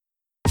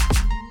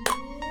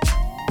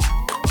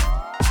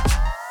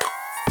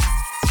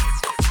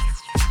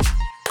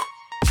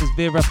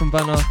Beer Rap and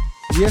Banner.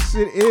 Yes,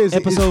 it is.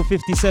 Episode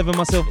 57,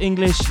 myself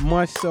English.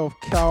 Myself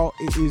Cal.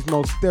 It is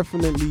most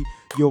definitely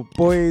your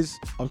boys.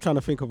 I'm trying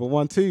to think of a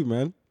 1-2,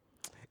 man.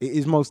 It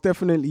is most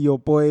definitely your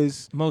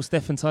boys. Most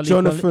Def and Tully.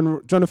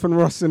 Jonathan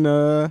Ross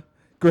and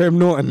Graham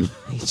Norton.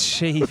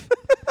 Chief.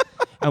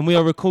 And we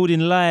are recording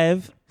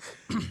live.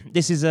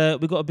 This is,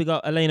 we got to big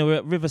up Elena. We're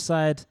at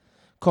Riverside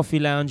Coffee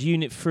Lounge,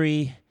 Unit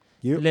 3,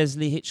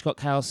 Leslie Hitchcock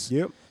House.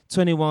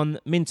 21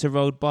 Minter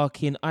Road,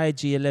 Barking,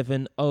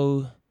 IG11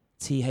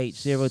 0TH,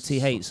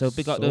 0TH. So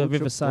big up the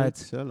Riverside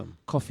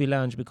Coffee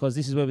Lounge, because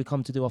this is where we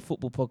come to do our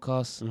football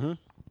podcast. Mm-hmm.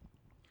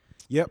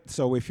 Yep.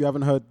 So if you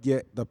haven't heard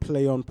yet, the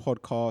Play On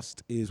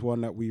podcast is one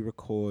that we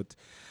record.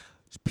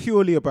 It's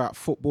purely about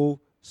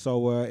football.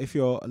 So if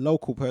you're a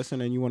local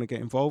person and you want to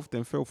get involved,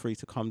 then feel free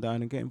to come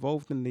down and get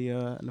involved in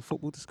the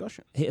football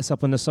discussion. Hit us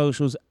up on the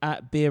socials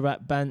at Beer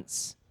Rap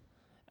Bants,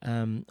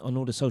 on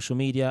all the social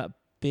media.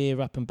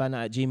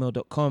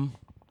 beerrapandbanner@gmail.com.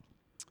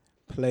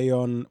 Play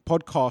On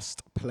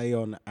podcast,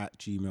 playon at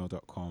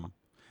gmail.com,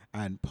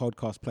 and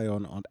podcast play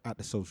on at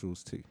the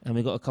socials too. And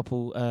we got a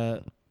couple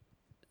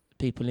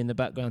people in the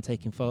background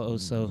taking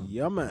photos. So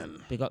yeah, man.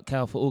 Big up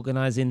Cal for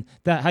organising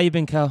that. How you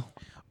been, Cal?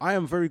 I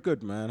am very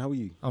good, man. How are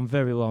you? I'm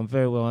very well.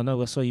 I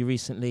know I saw you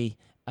recently.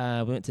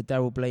 We went to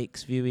Daryl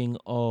Blake's viewing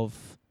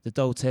of the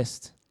Dole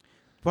Test.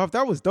 Bruv,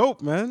 that was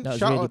dope, man. That was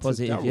Shout really out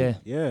positive, to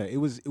Daryl. Yeah, it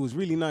was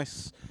really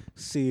nice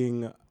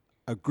seeing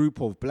a group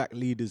of black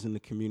leaders in the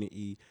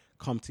community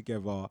come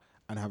together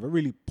and have a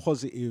really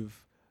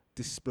positive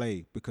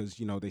display, because,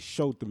 you know, they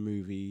showed the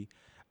movie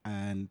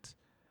and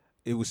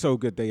it was so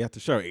good they had to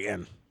show it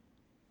again.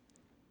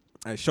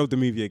 I showed the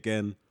movie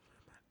again,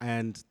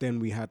 and then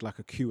we had like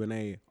a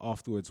Q&A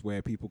afterwards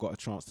where people got a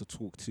chance to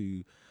talk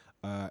to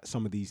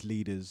some of these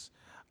leaders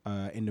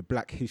in the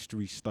Black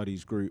History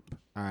Studies group,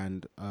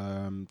 and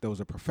there was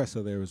a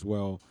professor there as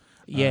well.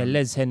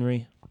 Les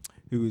Henry,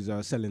 who was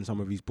selling some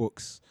of his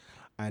books.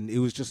 And it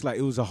was just like,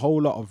 it was a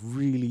whole lot of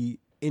really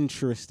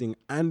interesting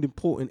and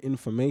important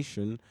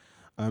information.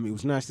 It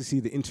was nice to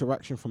see the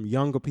interaction from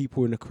younger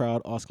people in the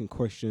crowd asking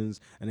questions,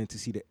 and then to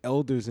see the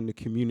elders in the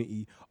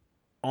community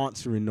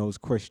answering those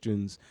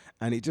questions.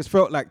 And it just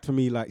felt like, to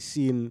me, like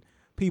seeing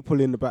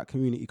people in the black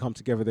community come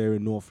together there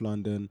in North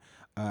London,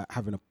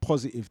 having a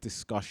positive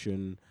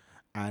discussion.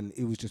 And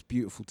it was just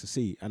beautiful to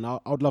see. And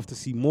I'd love to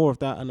see more of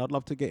that, and I'd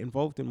love to get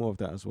involved in more of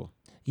that as well.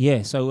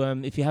 Yeah, so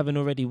if you haven't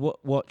already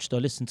watched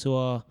or listened to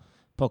our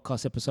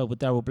podcast episode with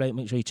Daryl Blake,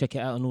 make sure you check it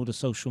out on all the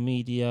social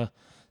media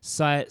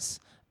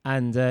sites.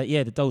 And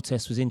the Dole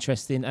Test was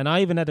interesting. And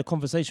I even had a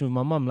conversation with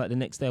my mum like the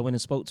next day. I went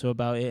and spoke to her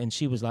about it, and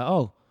she was like,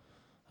 oh,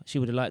 she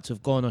would have liked to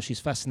have gone, or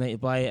she's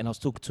fascinated by it. And I was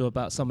talking to her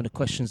about some of the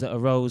questions that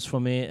arose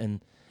from it,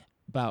 and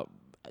about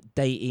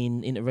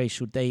dating,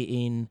 interracial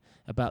dating,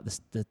 about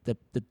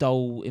the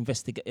Dole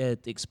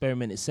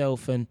experiment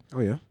itself. And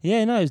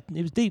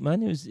it was deep,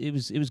 man. It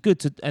was good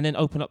to, and then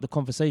open up the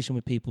conversation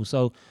with people.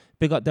 So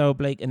big up Daryl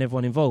Blake and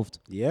everyone involved.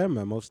 Yeah,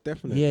 man, most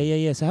definitely.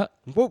 Yeah. So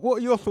what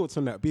are your thoughts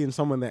on that? Being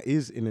someone that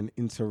is in an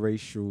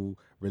interracial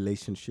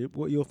relationship,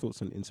 what are your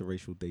thoughts on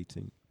interracial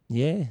dating?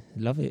 Yeah,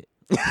 love it.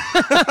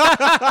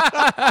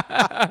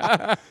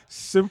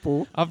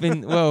 Simple. I've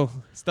done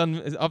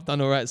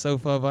all right so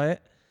far by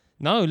it.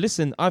 No,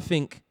 listen, I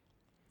think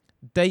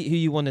date who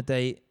you want to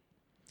date,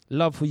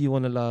 love who you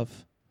want to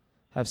love,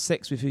 have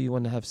sex with who you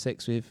want to have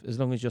sex with, as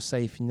long as you're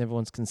safe and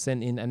everyone's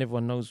consenting and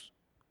everyone knows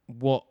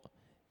what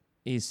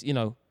is, you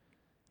know,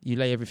 you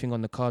lay everything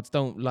on the cards.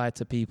 Don't lie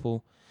to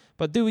people,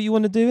 but do what you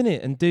want to do in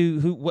it, and do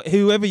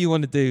whoever you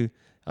want to do.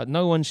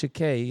 No one should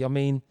care. I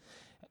mean,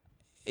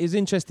 it's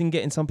interesting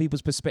getting some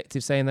people's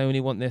perspective, saying they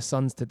only want their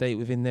sons to date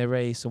within their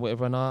race or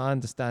whatever, and I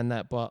understand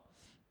that,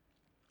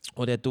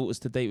 or their daughters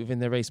to date within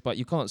their race, but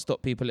you can't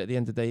stop people at the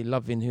end of the day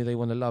loving who they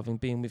want to love and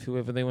being with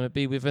whoever they want to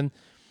be with. And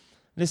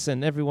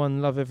listen,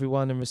 everyone love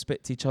everyone and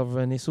respect each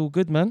other, and it's all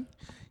good, man.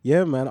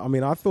 Yeah, man. I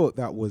mean, I thought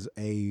that was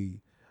a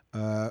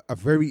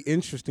very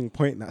interesting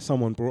point that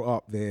someone brought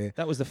up there.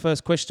 That was the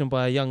first question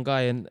by a young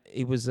guy, and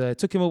it was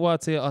took him a while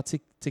to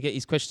get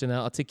his question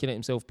out, articulate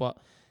himself, but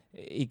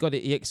he got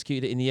it, he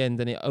executed it in the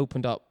end, and it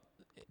opened up.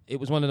 It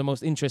was one of the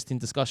most interesting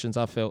discussions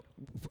I felt.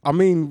 I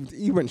mean,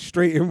 he went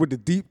straight in with the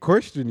deep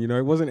question, you know.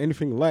 It wasn't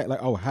anything like,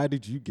 oh, how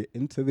did you get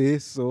into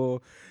this? Or,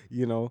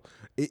 you know,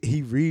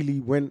 he really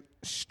went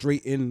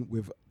straight in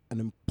with an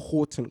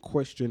important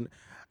question.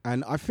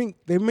 And I think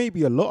there may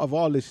be a lot of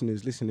our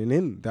listeners listening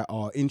in that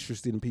are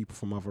interested in people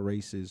from other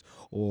races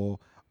or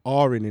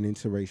are in an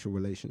interracial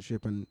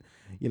relationship. And,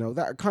 you know,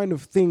 that kind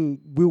of thing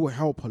will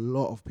help a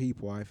lot of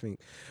people, I think.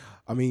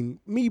 I mean,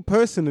 me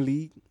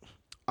personally,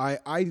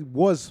 I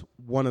was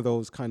one of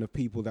those kind of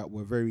people that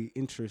were very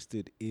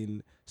interested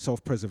in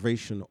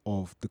self-preservation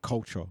of the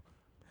culture.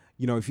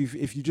 You know, if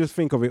you just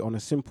think of it on a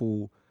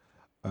simple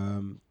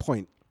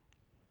point,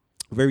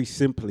 very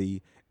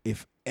simply,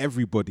 if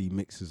everybody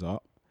mixes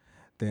up,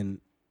 then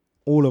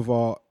all of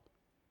our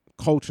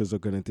cultures are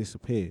going to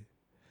disappear.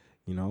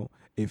 You know,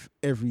 if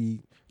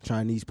every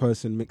Chinese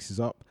person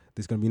mixes up,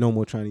 there's going to be no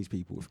more Chinese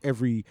people. If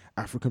every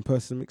African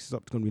person mixes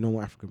up, there's going to be no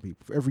more African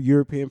people. If every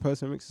European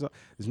person mixes up,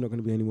 there's not going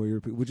to be any more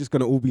European. We're just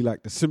going to all be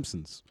like the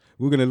Simpsons.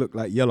 We're going to look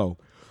like yellow.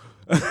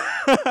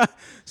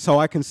 So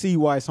I can see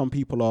why some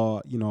people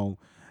are, you know,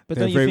 But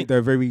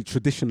they're very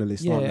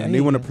traditionalist, Yeah, aren't they? I And they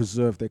hear want to you.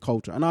 preserve their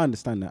culture. And I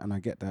understand that and I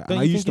get that. Don't And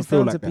I you used think to it's feel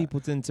down like to that. people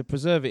to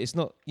preserve it? It's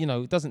not, you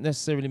know, it doesn't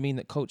necessarily mean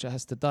that culture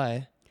has to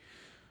die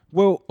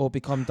Well, or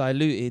become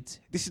diluted.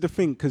 this is the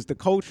thing, because the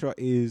culture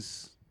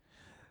is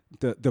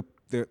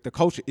the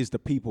culture is the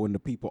people, and the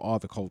people are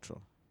the culture.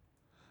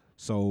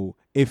 So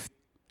if,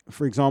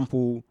 for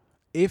example,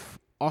 if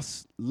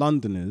us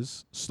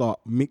Londoners start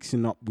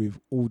mixing up with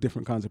all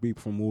different kinds of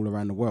people from all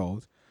around the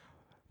world,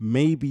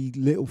 maybe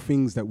little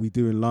things that we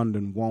do in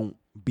London won't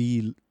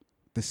be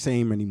the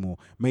same anymore.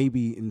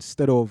 Maybe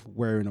instead of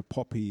wearing a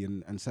poppy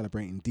and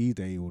celebrating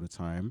D-Day all the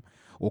time,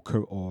 or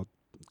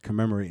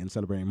commemorating,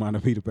 celebrating might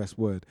not be the best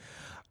word.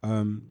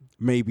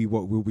 Maybe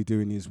what we'll be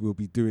doing is we'll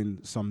be doing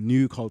some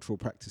new cultural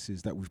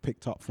practices that we've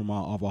picked up from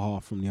our other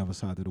half from the other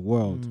side of the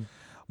world.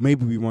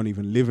 Maybe we won't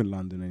even live in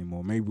London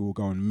anymore. Maybe we'll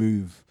go and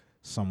move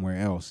somewhere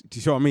else. Do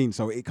you see what I mean?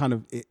 So it kind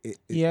of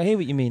Yeah, I hear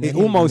what you mean. it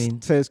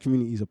almost tears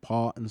communities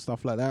apart and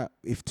stuff like that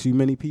if too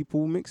many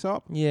people mix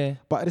up. Yeah.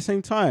 But at the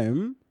same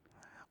time,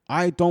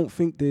 I don't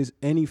think there's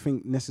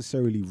anything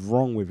necessarily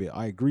wrong with it.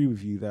 I agree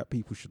with you that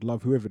people should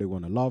love whoever they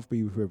want to love,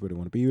 be with whoever they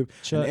want to be with,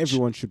 Church. and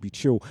everyone should be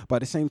chill. But at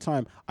the same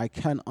time, I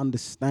can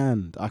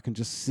understand. I can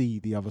just see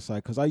the other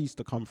side, because I used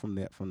to come from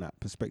that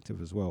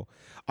perspective as well.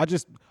 I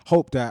just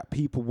hope that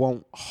people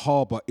won't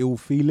harbor ill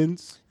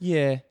feelings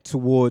Yeah.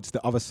 towards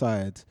the other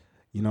side,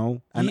 you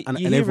know, and You and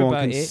hear everyone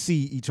about can it.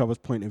 see each other's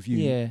point of view,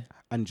 Yeah.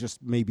 and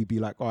just maybe be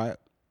like, all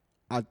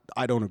right,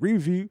 I don't agree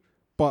with you,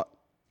 but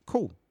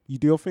cool. You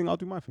do your thing, I'll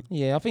do my thing.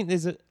 Yeah, I think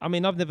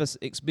I've never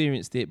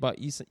experienced it, but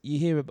you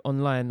hear it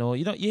online, or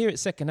you hear it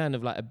secondhand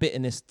of like a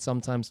bitterness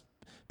sometimes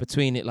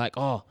between it, like,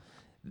 oh,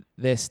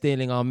 they're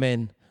stealing our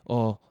men,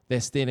 or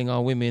they're stealing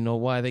our women, or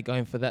why are they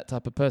going for that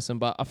type of person?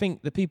 But I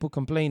think the people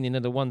complaining are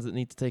the ones that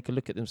need to take a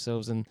look at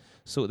themselves and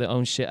sort their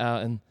own shit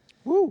out. And,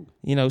 Woo.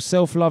 you know,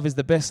 self-love is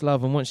the best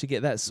love. And once you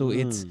get that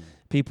sorted,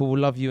 people will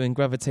love you and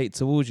gravitate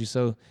towards you.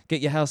 So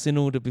get your house in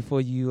order before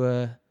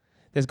you...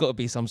 there's got to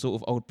be some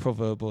sort of old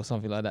proverb or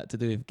something like that to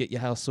do with get your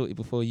house sorted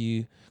before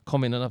you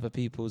comment on other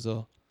people's,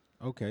 or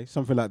Okay,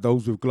 something like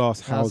those with glass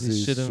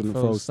houses shouldn't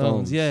throw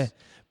stones. Yeah,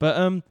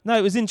 but no,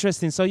 it was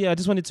interesting. So yeah, I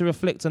just wanted to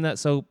reflect on that.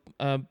 So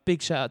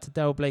big shout out to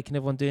Daryl Blake and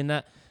everyone doing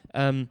that.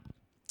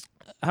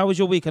 How was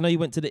your week? I know you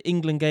went to the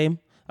England game.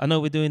 I know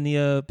we're doing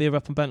the Beer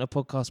Rap and Banter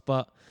podcast,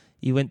 but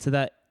you went to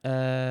that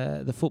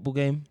the football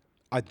game.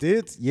 I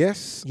did,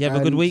 yes. You have a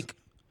good and week?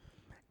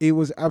 It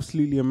was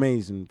absolutely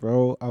amazing,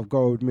 bro. I've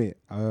got to admit,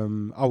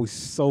 I was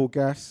so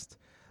gassed.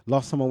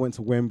 Last time I went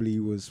to Wembley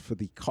was for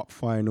the cup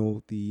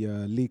final, the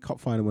League Cup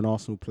final when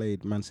Arsenal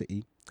played Man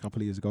City a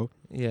couple of years ago.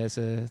 Yeah, it's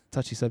a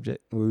touchy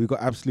subject. We got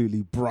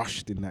absolutely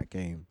brushed in that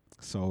game.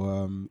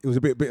 So it was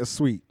a bit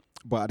bittersweet.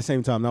 But at the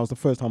same time, that was the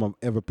first time I've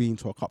ever been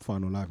to a cup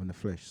final live in the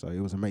flesh. So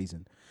it was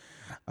amazing.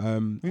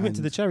 We went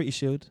to the Charity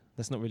Shield.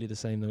 That's not really the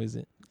same though, is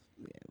it?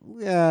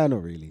 Yeah,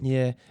 not really.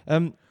 Yeah.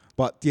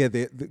 But yeah,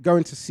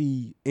 going to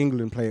see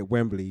England play at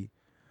Wembley,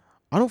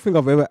 I don't think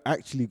I've ever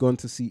actually gone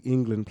to see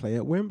England play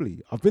at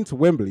Wembley. I've been to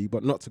Wembley,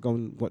 but not to go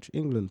and watch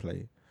England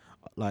play.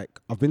 Like,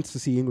 I've been to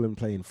see England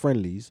play in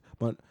friendlies,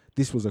 but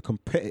this was a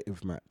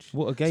competitive match.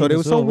 What a game. So there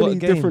were so many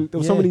different. there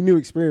were so many new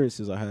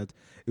experiences I had.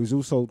 It was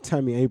also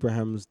Tammy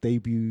Abraham's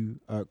debut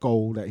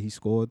goal that he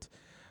scored.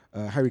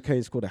 Harry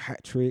Kane scored a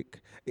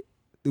hat-trick.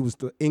 It was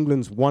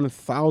England's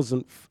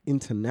 1,000th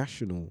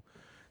international.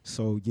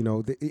 So, you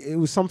know, it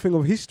was something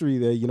of history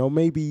there. You know,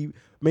 maybe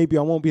I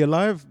won't be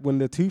alive when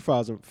the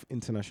 2000th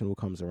international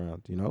comes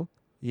around, you know?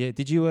 Yeah.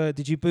 Did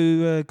you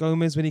boo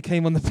Gomez when he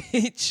came on the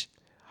pitch?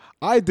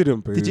 I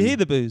didn't boo. Did you hear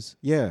the boos?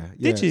 Yeah.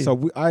 Did you?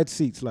 So I had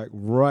seats like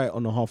right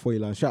on the halfway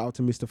line. Shout out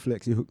to Mr.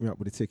 Flex. He hooked me up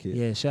with a ticket.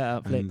 Yeah, shout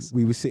out Flex. And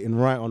we were sitting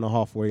right on the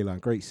halfway line.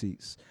 Great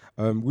seats.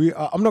 I'm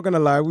not going to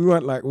lie. We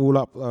weren't like all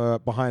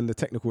up behind the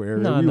technical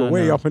area. We were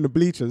way up in the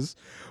bleachers.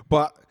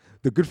 But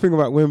the good thing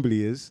about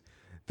Wembley is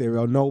there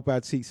are no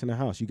bad seats in the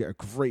house. You get a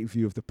great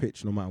view of the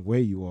pitch no matter where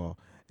you are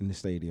in the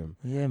stadium.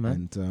 Yeah,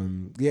 man.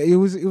 And yeah, it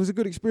was a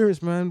good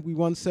experience, man. We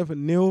won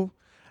 7-0.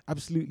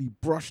 Absolutely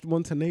brushed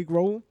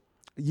Montenegro.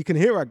 You can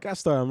hear how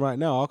gassed I am right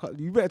now.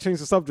 You better change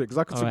the subject because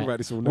I could talk about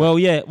this all night. Well,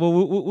 yeah. Well,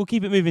 we'll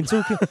keep it moving.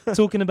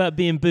 Talking about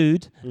being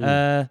booed.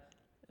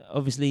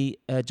 Obviously,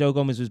 Joe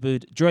Gomez was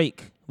booed.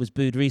 Drake was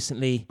booed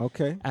recently.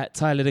 Okay. At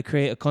Tyler the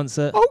Creator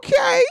concert.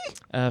 Okay.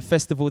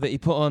 Festival that he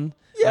put on.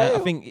 Yeah. I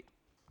think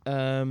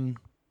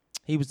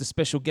he was the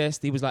special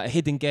guest. He was like a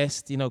hidden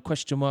guest. You know,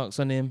 question marks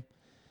on him.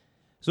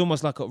 It's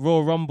almost like a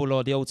Royal Rumble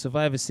or the old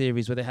Survivor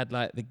Series where they had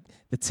like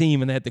the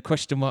team and they had the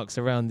question marks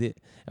around it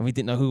and we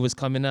didn't know who was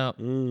coming out.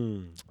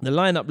 The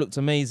lineup looked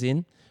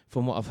amazing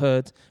from what I've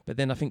heard, but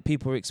then I think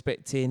people were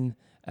expecting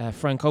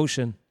Frank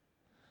Ocean.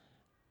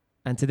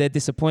 And to their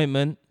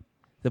disappointment,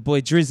 the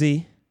boy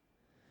Drizzy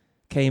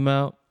came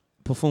out,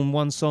 performed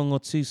one song or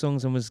two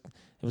songs and was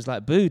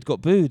like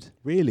got booed.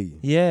 Really?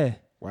 Yeah.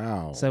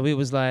 Wow. So it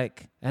was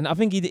like, and I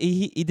think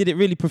he did it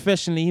really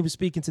professionally. He was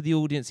speaking to the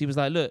audience. He was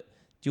like, look,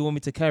 do you want me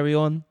to carry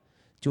on?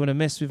 Do you want to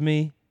mess with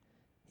me?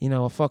 You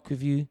know, I'll fuck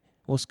with you.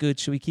 What's good?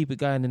 Should we keep it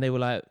going? And they were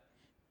like,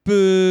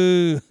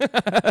 boo.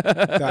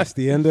 That's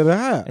the end of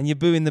that. And you're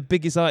booing the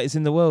biggest artist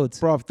in the world.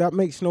 Bruv, that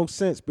makes no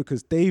sense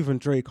because Dave and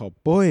Drake are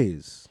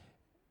boys.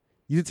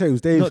 You did tell it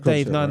was Dave's Not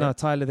Dave, concert, right? no,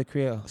 Tyler, the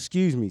Creator.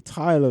 Excuse me,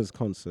 Tyler's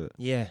concert.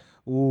 Yeah.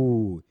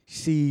 Ooh,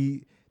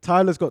 see,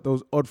 Tyler's got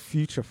those Odd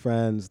Future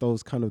fans,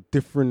 those kind of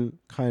different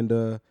kind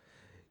of,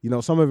 you know,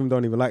 some of them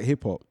don't even like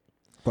hip hop,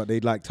 but they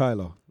like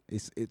Tyler.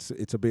 It's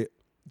a bit.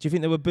 Do you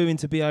think they were booing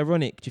to be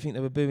ironic? Do you think they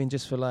were booing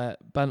just for like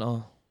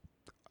banter?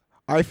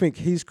 I think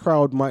his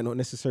crowd might not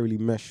necessarily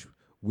mesh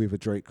with a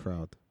Drake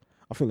crowd.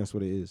 I think that's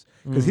what it is.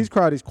 Because his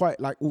crowd is quite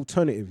like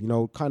alternative, you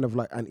know, kind of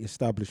like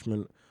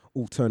anti-establishment,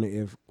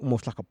 alternative,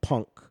 almost like a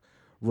punk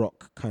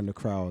rock kind of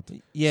crowd.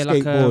 Yeah,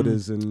 like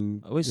skateboarders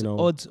and it's you know,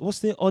 odd. What's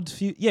the odd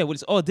future? Yeah, well,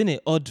 it's odd, isn't it?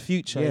 Odd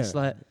future. Yeah, It's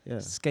like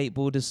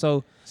skateboarders.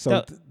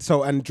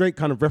 So and Drake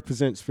kind of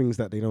represents things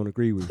that they don't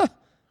agree with.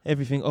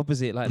 everything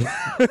opposite. Like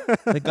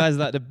the guy's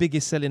like the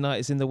biggest selling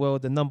artist in the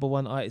world, the number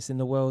one artist in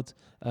the world.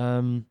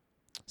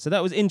 So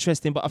that was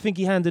interesting, but I think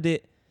he handled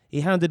it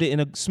in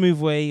a smooth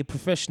way,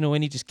 professional,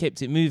 and he just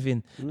kept it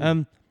moving.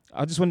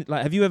 I just wanted,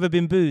 like, have you ever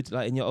been booed,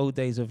 like in your old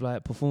days of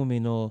like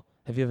performing, or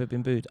have you ever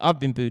been booed? I've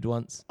been booed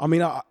once. I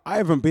mean, I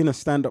haven't been a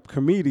stand-up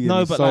comedian.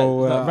 No, but so,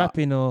 like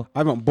rapping or... I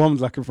haven't bombed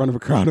like in front of a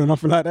crowd or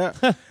nothing like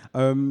that.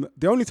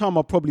 The only time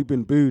I've probably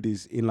been booed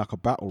is in like a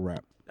battle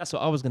rap. That's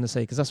what I was going to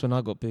say, because that's when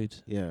I got booed.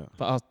 Yeah.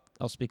 But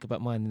I'll speak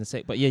about mine in a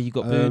sec. But yeah, you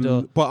got booed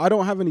or... But I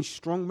don't have any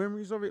strong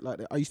memories of it. Like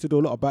I used to do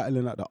a lot of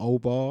battling at the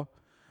old bar.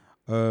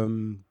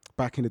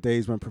 Back in the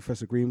days when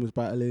Professor Green was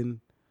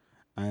battling,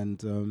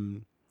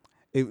 and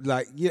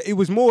it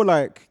was more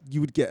like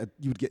you would get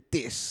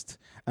dissed,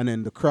 and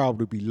then the crowd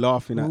would be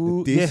laughing at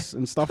the diss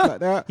and stuff like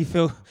that. you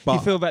feel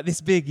about this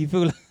big. You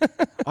feel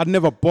like I'd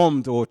never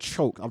bombed or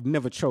choked. I've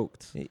never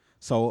choked.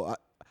 So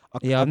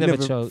I've never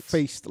choked.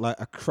 faced like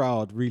a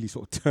crowd really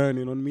sort of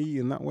turning on me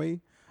in that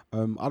way.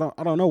 I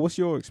don't know. What's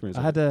your experience?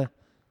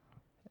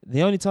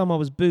 The only time I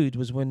was booed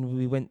was when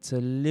we went to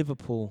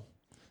Liverpool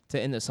to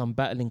enter some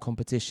battling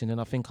competition,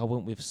 and I think I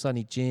went with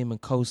Sonny Jim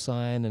and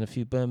Cosign and a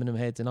few Birmingham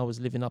heads, and I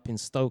was living up in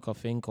Stoke, I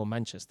think, or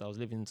Manchester. I was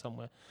living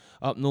somewhere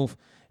up north,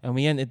 and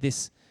we entered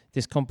this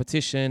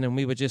competition, and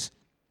we were just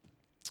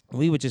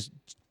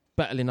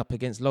battling up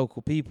against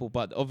local people,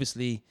 but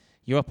obviously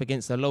you're up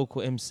against a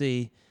local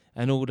MC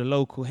and all the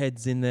local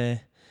heads in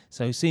there.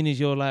 So as soon as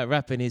you're like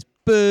rapping, is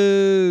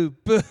boo,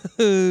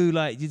 boo,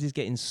 like you're just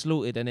getting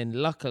slaughtered. And then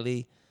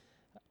luckily,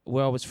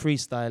 where I was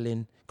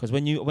freestyling, because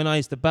when I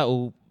used to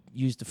battle,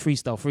 use the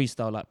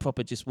freestyle, like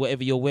proper, just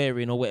whatever you're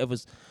wearing or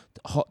whatever's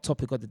the hot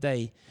topic of the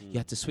day, you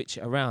had to switch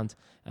it around.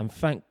 And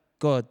thank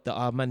God that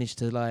I managed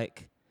to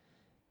like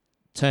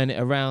turn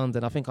it around.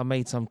 And I think I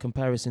made some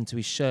comparison to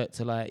his shirt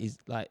to like, he's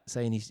like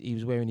saying he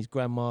was wearing his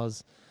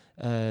grandma's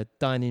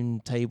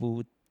dining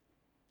table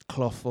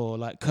cloth or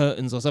like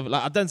curtains or something.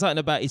 Like I've done something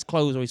about his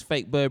clothes or his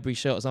fake Burberry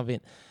shirt or something.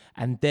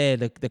 And there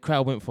the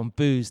crowd went from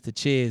boos to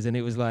cheers, and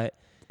it was like,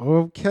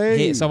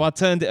 okay. So I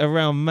turned it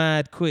around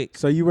mad quick.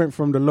 So you went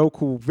from the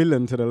local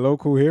villain to the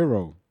local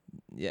hero.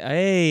 Yeah,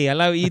 hey, I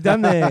like what you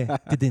done there.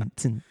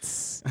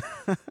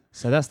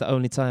 So that's the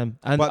only time.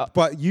 And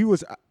but you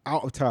was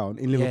out of town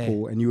in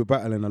Liverpool, and you were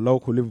battling a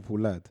local Liverpool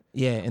lad.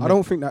 Yeah,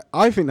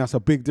 I think that's a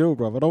big deal,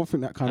 bro. I don't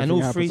think that kind of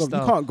thing happens.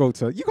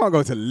 You can't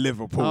go to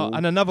Liverpool.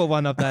 And another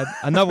one I've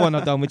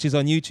done, which is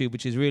on YouTube,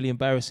 which is really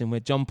embarrassing, where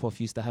jump off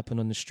used to happen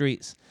on the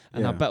streets,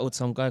 and I battled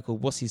some guy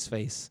called What's His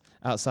Face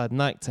outside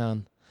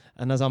Niketown.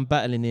 And as I'm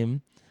battling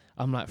him,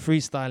 I'm like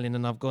freestyling,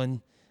 and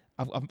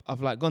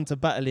I've like gone to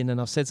battling,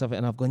 and I've said something,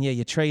 and I've gone, yeah,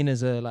 your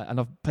trainers are like, and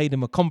I've paid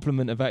him a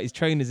compliment about his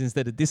trainers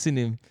instead of dissing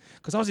him,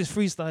 because I was just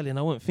freestyling,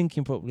 I wasn't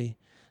thinking properly.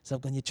 So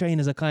I've gone, your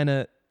trainers are kind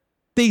of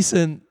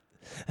decent,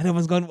 and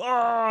everyone's gone,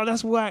 oh,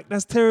 that's whack,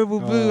 that's terrible,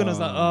 boo, and I was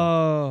like,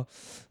 oh.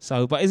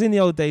 So, but it's in the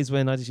old days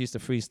when I just used to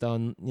freestyle,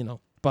 and, you know.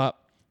 But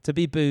to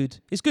be booed,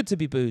 it's good to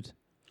be booed.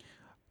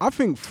 I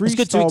think freestyle it's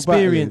good to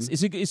experience.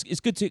 Battling, it's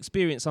good to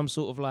experience some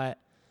sort of like,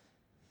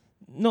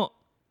 not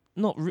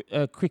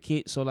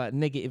crickets or like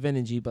negative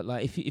energy, but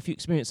like if you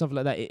experience something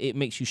like that, it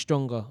makes you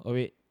stronger, or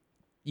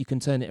you can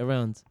turn it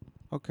around.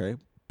 Okay,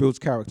 builds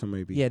character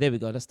maybe. Yeah, there we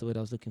go. That's the word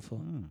I was looking for.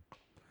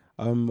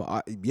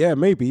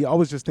 Maybe I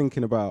was just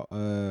thinking about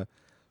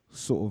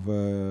sort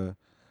of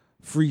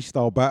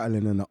freestyle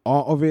battling and the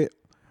art of it.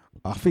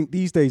 I think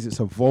these days it's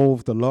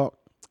evolved a lot,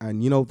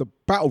 and you know the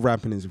battle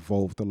rapping has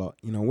evolved a lot.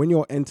 You know, when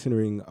you're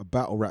entering a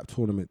battle rap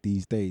tournament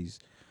these days,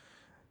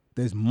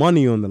 there's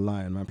money on the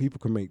line, man. People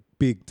can make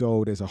big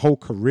dough. There's a whole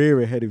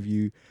career ahead of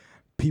you.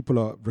 People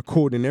are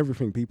recording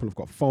everything. People have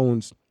got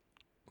phones,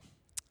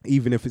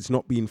 even if it's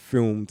not being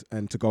filmed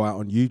and to go out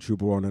on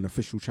YouTube or on an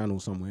official channel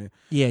somewhere.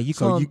 Yeah, you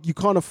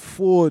can't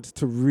afford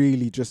to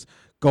really just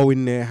go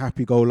in there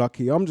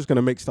happy-go-lucky. I'm just going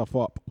to make stuff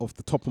up off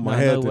the top of my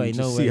head and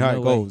just see how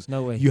it goes.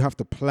 No way. You have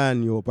to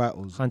plan your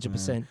battles.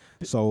 100%.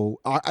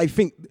 So I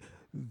think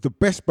the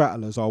best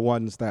battlers are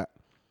ones that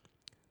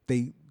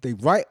they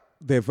write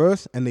their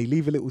verse and they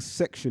leave a little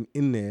section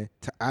in there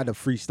to add a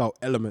freestyle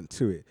element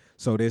to it.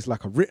 So there's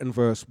like a written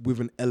verse with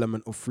an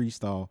element of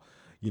freestyle,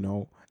 you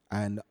know.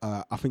 And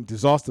I think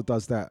Disaster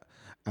does that,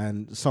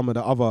 and some of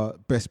the other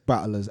best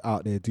battlers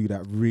out there do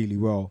that really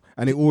well.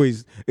 And it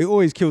always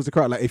kills the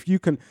crowd. Like if you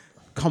can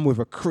come with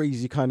a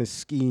crazy kind of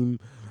scheme,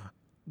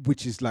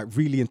 which is like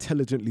really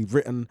intelligently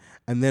written,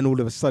 and then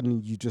all of a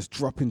sudden you just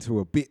drop into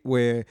a bit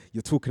where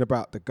you're talking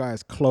about the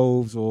guy's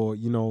clothes, or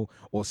you know,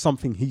 or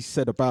something he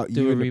said about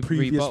you in the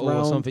previous round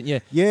or something.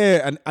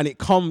 and it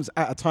comes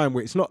at a time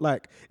where it's not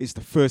like it's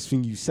the first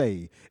thing you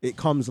say. It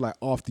comes like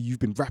after you've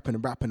been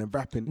rapping.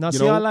 Now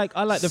see, I like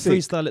the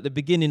freestyle at the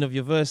beginning of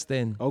your verse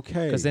then.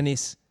 Okay, because then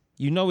it's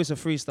a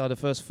freestyle, the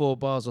first 4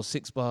 bars or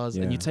 6 bars,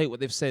 and you take what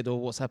they've said or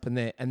what's happened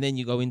there, and then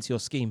you go into your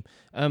scheme.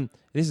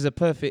 This is a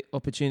perfect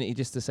opportunity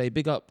just to say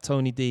big up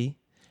Tony D,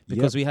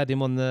 because we had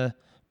him on the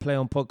Play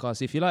On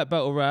podcast. If you like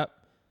battle rap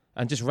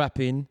and just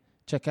rapping,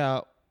 check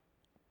out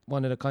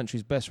one of the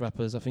country's best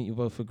rappers. I think you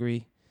both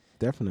agree.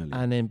 Definitely.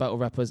 And then battle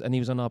rappers, and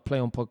he was on our Play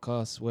On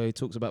podcast where he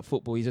talks about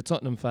football. He's a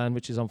Tottenham fan,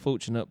 which is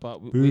unfortunate,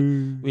 but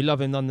we love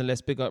him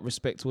nonetheless. Big up,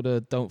 respect all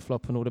the Don't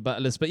Flop and all the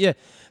battlers. But yeah,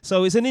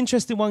 so it's an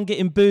interesting one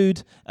getting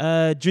booed,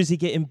 Drizzy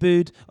getting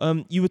booed.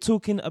 You were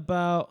talking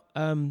about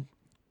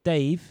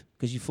Dave,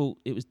 because you thought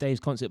it was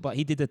Dave's concert, but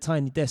he did a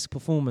Tiny Desk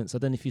performance. I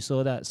don't know if you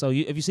saw that. So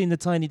have you seen the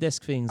Tiny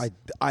Desk things?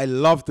 I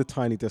love the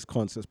Tiny Desk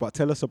concerts, but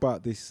tell us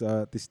about this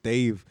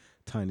Dave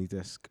Tiny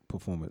Desk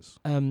performance.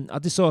 I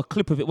just saw a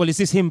clip of it. Well, is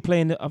this him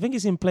playing? I think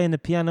it's him playing the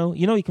piano.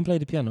 You know he can play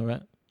the piano,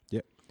 right?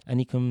 Yep. And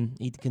he can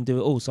do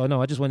it all. So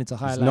no, I just wanted to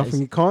highlight. There's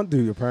nothing he can't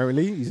do.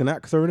 Apparently, he's an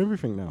actor and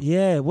everything now.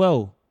 Yeah.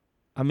 Well,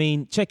 I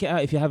mean, check it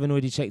out if you haven't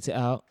already checked it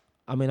out.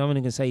 I mean, I'm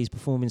only gonna say he's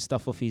performing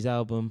stuff off his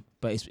album,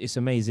 but it's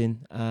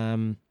amazing.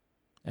 And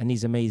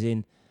he's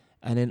amazing.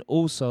 And then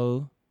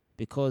also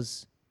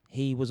because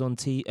he was on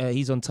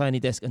he's on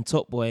Tiny Desk and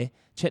Top Boy.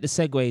 Check the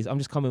segues. I'm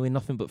just coming with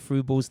nothing but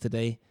through balls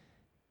today.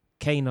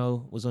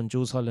 Kano was on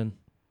Jules Holland.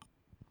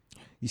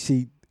 You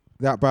see,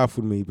 that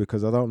baffled me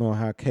because I don't know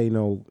how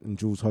Kano and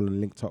Jules Holland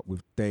linked up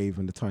with Dave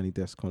and the Tiny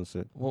Desk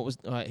concert. All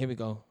right, here we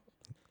go.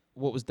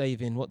 What was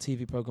Dave in? What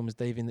TV program was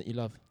Dave in that you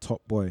love?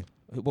 Top Boy.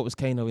 What was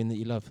Kano in that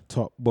you love?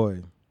 Top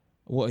Boy.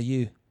 What are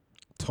you?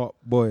 Top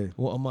Boy.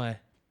 What am I?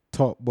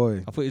 Top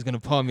Boy. I thought he was going to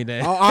palm me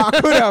there. I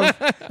could have.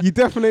 You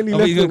definitely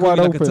left it wide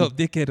open. Like a top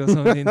dickhead or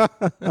something.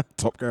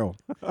 Top girl.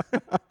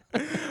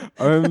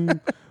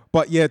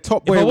 But yeah,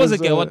 Top Boy. If I was a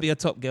girl, I'd be a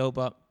top girl,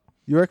 but...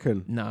 You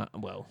reckon? Nah,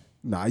 well...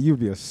 Nah, you'd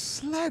be a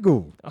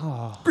slaggle.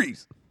 Oh.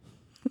 Grease.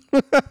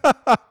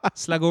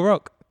 Slaggle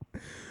rock.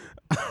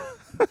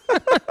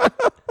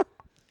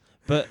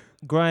 But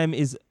Grime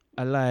is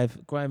alive.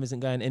 Grime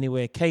isn't going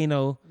anywhere.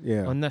 Kano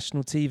on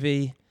national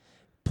TV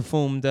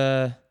performed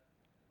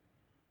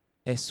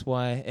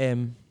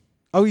SYM.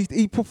 Oh,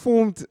 he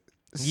performed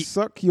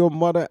Suck Your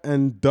Mother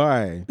and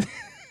Die.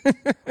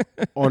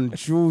 On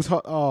Jules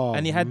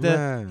and he had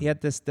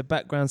the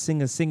background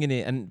singer singing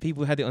it, and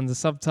people had it on the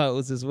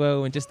subtitles as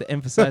well, and just to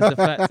emphasize the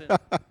fact.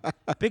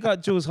 Big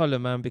up Jules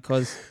Holland, man,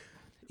 because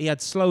he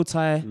had Slow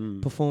Tie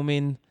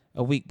performing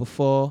a week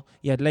before.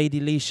 He had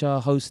Lady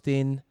Leisha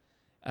hosting.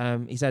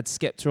 He's had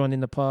Skepta on in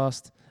the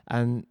past,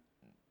 and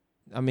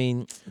I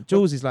mean,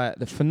 Jules is like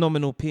the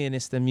phenomenal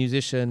pianist and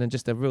musician and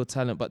just a real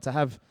talent. But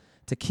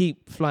to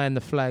keep flying the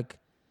flag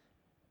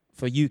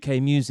for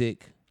UK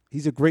music,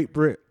 he's a great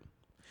Brit.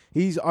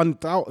 He's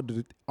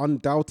undoubtedly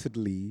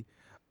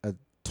a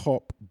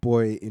top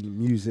boy in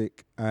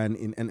music and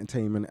in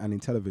entertainment and in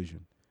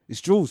television.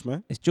 It's Jules,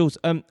 man. It's Jules.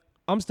 I'm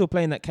still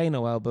playing that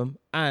Kano album,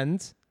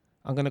 and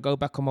I'm going to go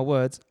back on my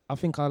words. I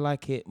think I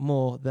like it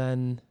more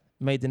than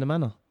Made in the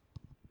Manor.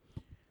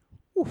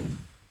 Oof.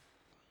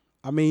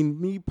 I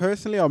mean, me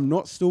personally, I'm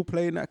not still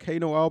playing that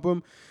Kano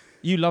album.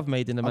 You love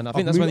Made in the Manor. I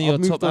think that's one of your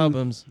top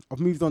albums.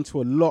 I've moved on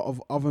to a lot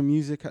of other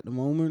music at the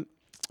moment.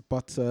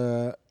 But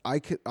I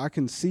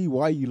can see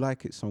why you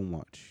like it so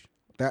much.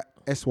 That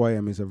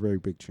SYM is a very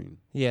big tune.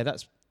 Yeah,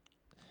 that's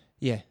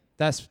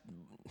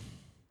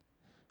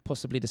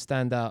possibly the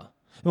standout.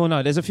 Well,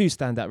 no, there's a few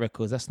standout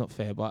records. That's not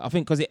fair, but I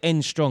think because it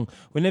ends strong.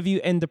 Whenever you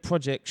end a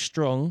project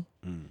strong,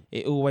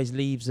 it always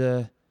leaves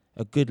a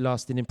good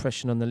lasting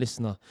impression on the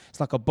listener. It's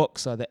like a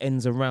boxer that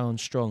ends a round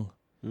strong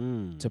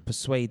to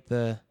persuade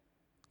the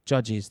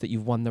judges that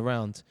you've won the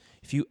round.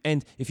 If you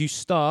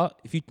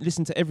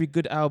listen to every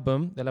good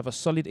album, they'll have a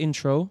solid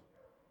intro,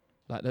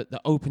 like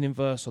the opening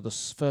verse or the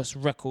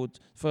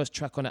first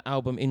track on an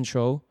album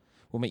intro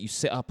will make you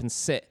sit up and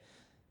set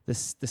the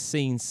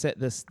scene, set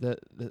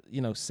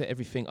set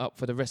everything up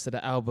for the rest of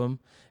the album,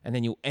 and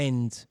then you'll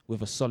end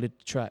with a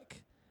solid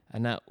track,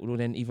 and that will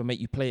then either make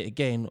you play it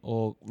again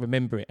or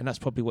remember it, and that's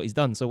probably what he's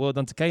done. So well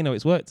done to Kano,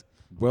 it's worked.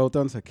 Well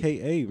done to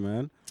KA,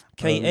 man.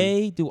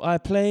 KA, do I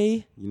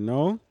play? You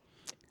know?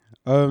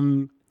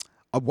 One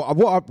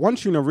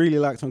tune I really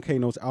liked on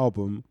Kano's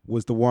album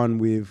was the one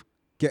with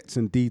Gets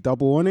and D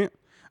Double on it.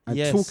 And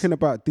talking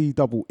about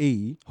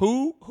D-double-E.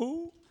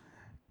 Who?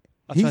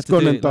 He's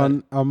gone and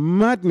done a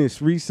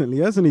madness recently,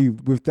 hasn't he?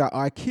 With that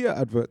IKEA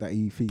advert that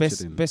he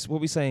featured in. Best,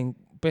 what we saying?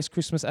 best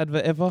Christmas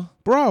advert ever?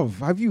 Bruv,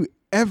 have you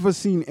ever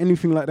seen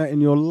anything like that in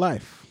your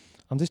life?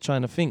 I'm just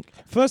trying to think.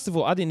 First of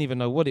all, I didn't even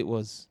know what it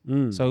was.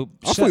 So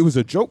I thought it was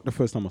a joke the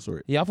first time I saw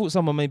it. yeah, I thought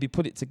someone maybe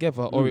put it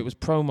together, or it was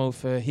promo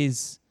for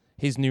his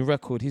new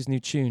record, his new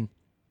tune.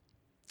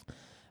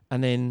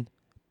 And then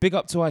big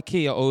up to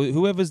IKEA or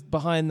whoever's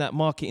behind that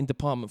marketing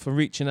department for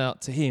reaching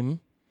out to him,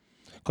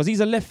 because he's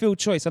a left field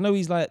choice. I know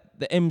he's like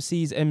the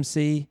MC's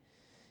MC.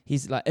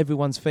 He's like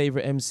everyone's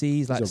favorite MC.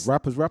 He's a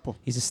rapper's rapper.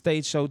 He's a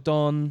stage show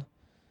don.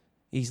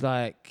 He's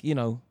like, you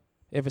know,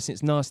 ever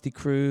since Nasty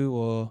Crew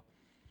or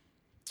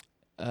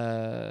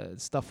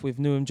stuff with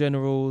Newham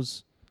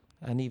Generals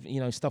and even, you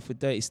know, stuff with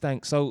Dirty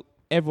Stank. So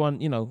everyone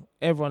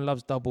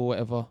loves Double or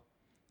whatever.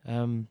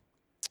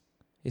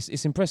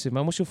 It's impressive,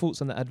 man. What's your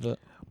thoughts on the advert?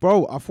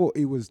 Bro, I thought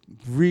it was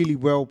really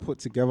well put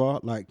together.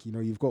 Like, you know,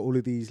 you've got all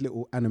of these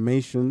little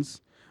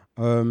animations.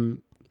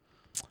 You've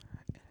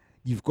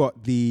got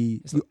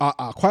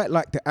I quite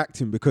like the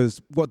acting,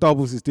 because what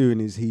Doubles is doing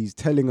is he's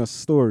telling a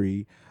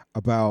story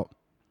about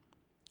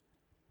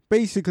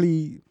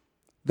basically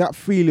that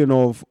feeling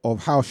of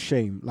house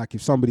shame. Like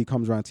if somebody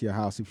comes around to your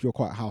house, if you're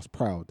quite house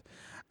proud,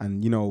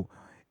 and, you know,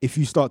 if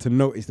you start to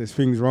notice there's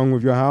things wrong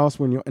with your house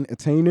when you're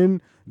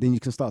entertaining, then you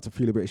can start to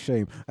feel a bit of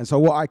shame. And so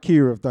what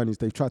IKEA have done is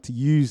they've tried to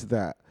use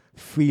that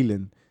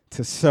feeling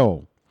to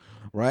sell,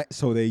 right?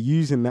 So they're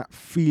using that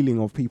feeling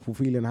of people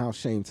feeling house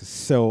shame to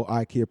sell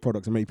IKEA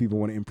products and make people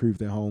want to improve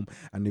their home.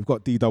 And they've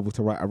got D-Double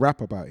to write a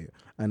rap about it.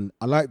 And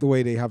I like the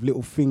way they have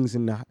little things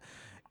in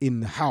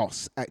the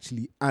house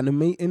actually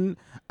animating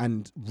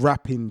and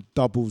rapping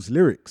Double's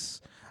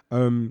lyrics.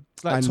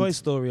 It's like Toy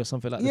Story or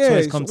something, like the yeah,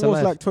 toys come to life. It's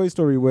almost like Toy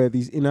Story, where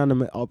these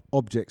inanimate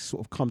objects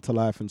sort of come to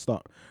life and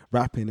start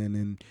rapping, and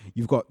then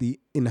you've got the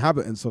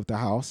inhabitants of the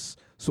house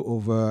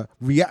sort of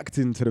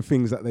reacting to the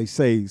things that they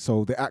say.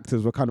 So the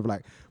actors were kind of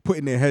like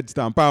putting their heads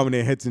down, bowing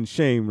their heads in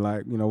shame,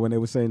 like, you know, when they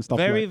were saying stuff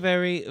very, like...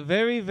 very,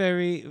 very,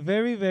 very,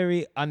 very,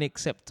 very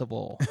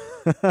unacceptable.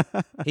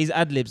 His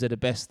ad-libs are the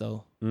best,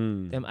 though.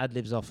 Them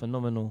ad-libs are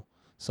phenomenal.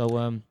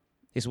 So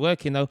it's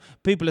working, though.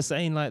 People are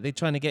saying, like, they're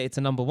trying to get it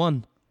to number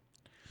one.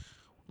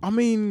 I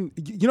mean,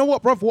 you know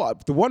what,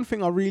 bruv? The one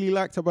thing I really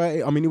liked about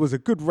it, I mean, it was a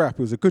good rap.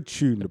 It was a good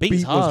tune. The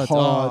beat was hard.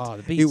 Oh,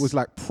 it was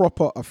like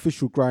proper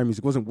official grime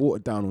music. It wasn't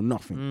watered down or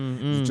nothing.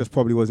 It just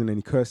probably wasn't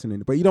any cursing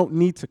in it. But you don't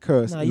need to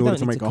curse in order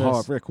to make a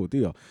hard record, do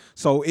you?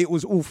 So it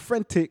was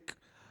authentic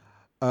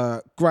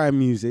grime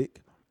music.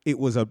 It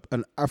was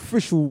an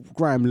official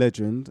grime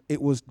legend.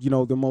 It was, you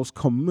know, the most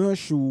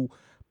commercial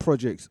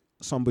project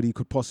somebody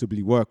could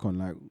possibly work on,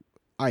 like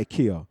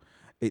IKEA.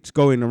 It's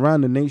going around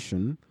the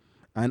nation.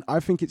 And I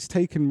think it's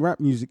taken rap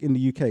music in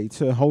the UK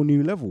to a whole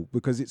new level,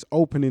 because it's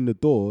opening the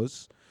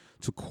doors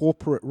to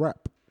corporate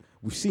rap.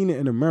 We've seen it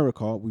in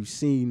America. We've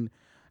seen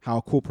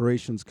how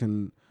corporations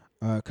can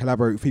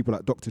collaborate with people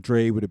like Dr.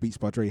 Dre with the Beats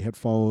by Dre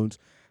headphones.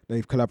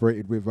 They've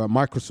collaborated with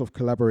Microsoft,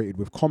 collaborated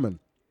with Common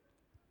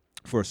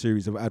for a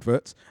series of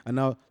adverts. And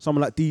now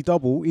someone like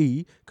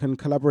D-Double-E can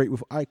collaborate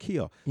with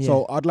IKEA. Yeah.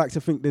 So I'd like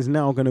to think there's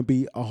now going to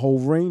be a whole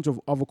range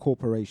of other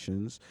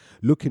corporations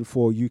looking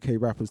for UK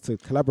rappers to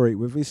collaborate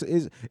with.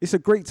 It's a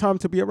great time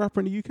to be a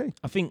rapper in the UK.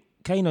 I think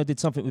Kano did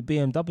something with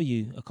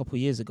BMW a couple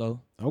of years ago.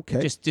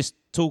 Okay. Just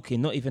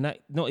talking, not even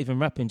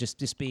rapping,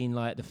 just being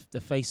like the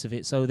face of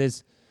it. So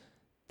there's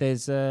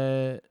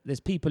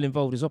people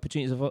involved. There's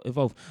opportunities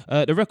involved.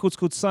 The record's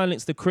called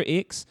Silence the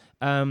Critics.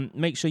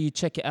 Make sure you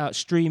check it out,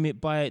 stream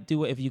it, buy it, do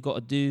whatever you got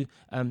to do.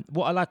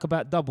 What I like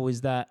about Double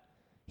is that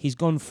he's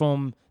gone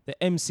from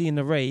the MC in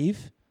the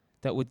rave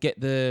that would get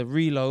the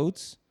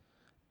reloads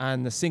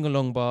and the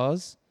sing-along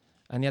bars,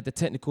 and he had the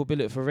technical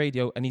ability for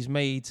radio, and he's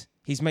made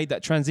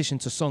that transition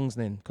to songs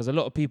then. Because a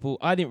lot of people,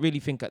 I didn't really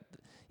think,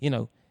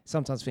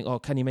 sometimes think, oh,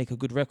 can he make a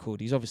good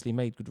record? He's obviously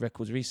made good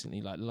records recently,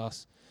 like the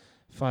last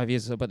 5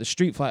 years or so, but the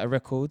Street Fighter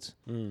records,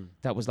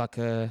 that was like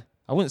I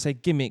wouldn't say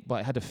gimmick,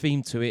 but it had a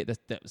theme to it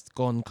that was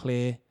gone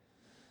clear.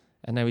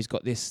 And now he's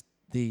got I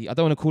don't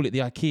want to call it the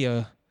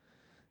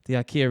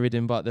IKEA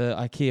rhythm, but the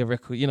IKEA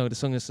record, you know, the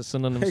song is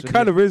synonymous with it. It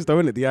kind of is, though,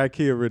 isn't it? The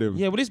IKEA rhythm.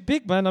 Yeah, well, it's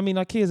big, man. I mean,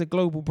 IKEA is a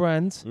global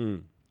brand.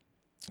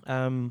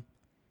 And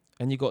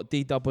you got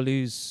D-Double,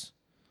 who's...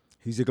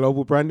 He's a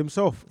global brand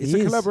himself. It's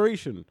a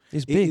collaboration.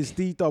 It's big. It is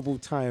D-Double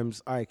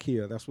times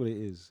IKEA. That's what it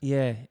is.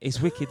 Yeah,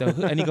 it's wicked,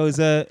 though. And he goes...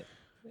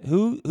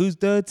 Who's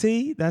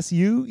dirty? That's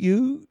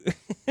you.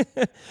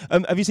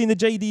 Have you seen the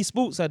JD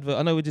Sports advert?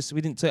 I know we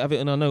didn't have it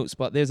in our notes,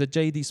 but there's a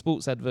JD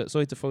Sports advert.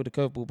 Sorry to throw the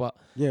curveball, but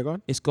yeah, go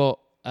on. It's got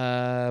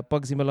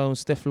Bugsy Malone,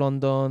 Steph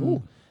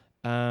London.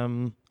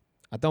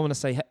 I don't want to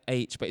say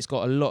H, but it's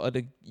got a lot of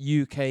the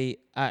UK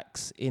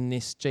acts in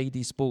this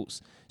JD Sports.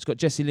 It's got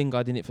Jesse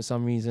Lingard in it for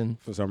some reason.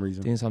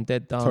 Doing some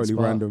dead dance. Totally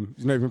random.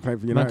 He's not even playing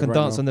for United. Man can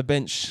dance on the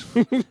bench.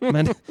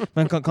 man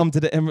can't come to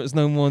the Emirates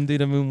no more and do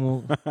the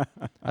moonwalk.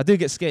 I do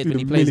get scared when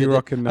he plays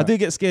it. I do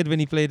get scared when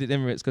he played at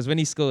Emirates, because when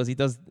he scores, he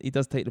does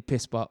take the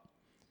piss, but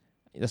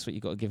that's what you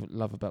got to give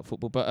love about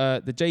football.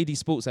 But the JD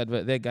Sports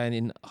advert, they're going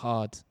in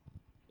hard.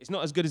 It's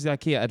not as good as the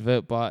IKEA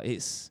advert, but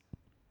it's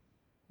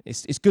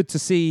good to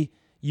see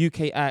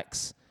UK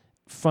acts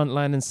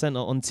frontline and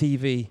centre on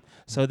TV.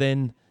 So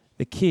then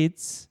the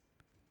kids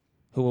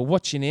who are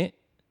watching it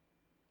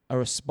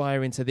are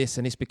aspiring to this,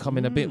 and it's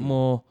becoming a bit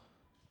more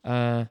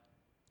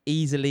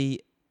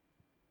easily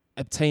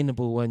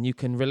obtainable, and you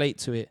can relate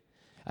to it.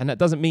 And that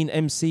doesn't mean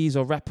MCs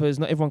or rappers.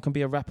 Not everyone can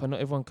be a rapper. Not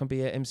everyone can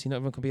be an MC. Not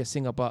everyone can be a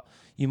singer. But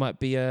you might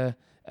be a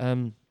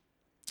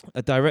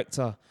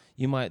director.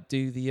 You might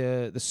do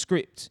the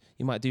script.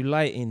 You might do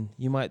lighting.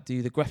 You might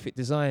do the graphic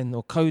design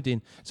or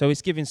coding. So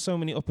it's giving so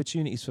many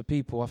opportunities for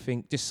people, I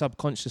think, just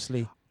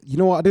subconsciously. You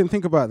know what? I didn't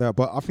think about that,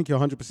 but I think you're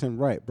 100%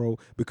 right, bro.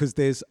 Because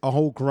there's a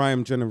whole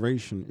grime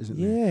generation, isn't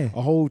there? Yeah.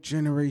 A whole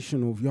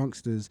generation of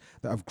youngsters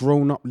that have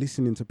grown up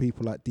listening to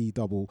people like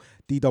D-Double.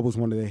 D-Double's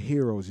one of their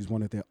heroes. He's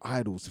one of their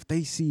idols. If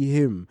they see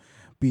him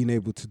being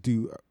able to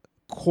do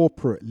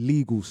corporate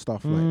legal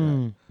stuff like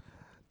that,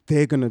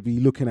 they're going to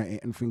be looking at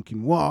it and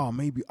thinking, wow,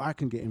 maybe I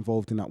can get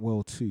involved in that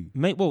world too.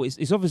 Mate, well,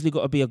 it's obviously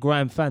got to be a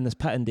grime fan that's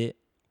patterned it.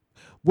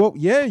 Well,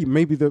 yeah,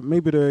 maybe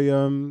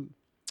the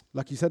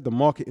like you said, the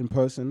marketing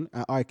person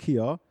at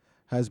IKEA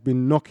has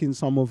been knocking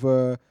some of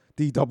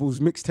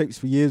D-Double's mixtapes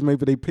for years.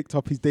 Maybe they picked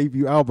up his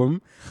debut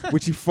album,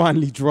 which he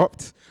finally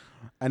dropped,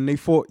 and they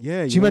thought,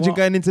 yeah. Do you imagine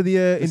going into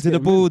the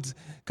boards,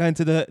 going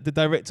to the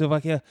director of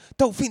IKEA?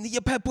 Don't think that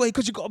you're bad boy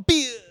because you got a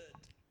beard.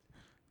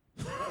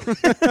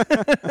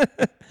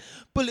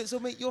 Bullets will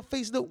make your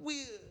face look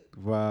weird.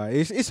 Wow,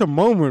 it's a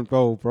moment,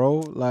 bro.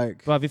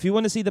 Like, Bruv, if you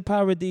want to see the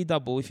power of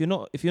D-Double, if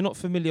you're not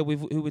familiar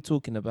with who we're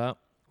talking about,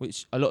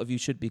 which a lot of you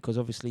should be because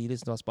obviously you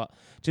listen to us, but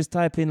just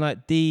type in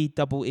like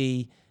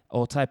D-double-E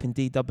or type in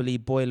D-double-E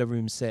Boiler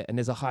Room Set, and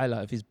there's a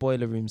highlight of his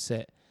Boiler Room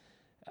set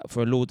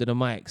for a Lord of the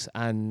Mics.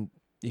 And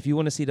if you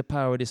want to see the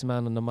power of this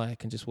man on the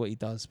mic and just what he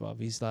does, bruv,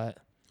 he's like...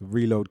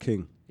 Reload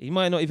King. He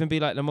might not even be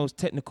like the most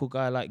technical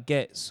guy like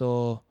Getz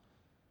or,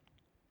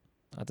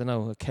 I don't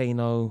know, a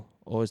Kano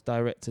or as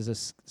direct as a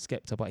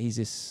Skepta, but he's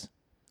this...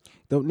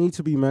 Don't need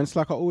to be, man. It's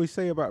like I always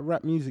say about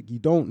rap music. You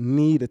don't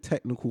need a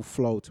technical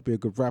flow to be a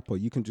good rapper.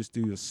 You can just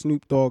do a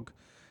Snoop Dogg,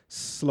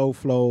 slow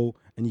flow,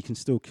 and you can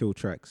still kill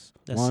tracks.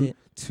 That's 1,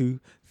 2,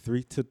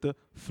 3 to the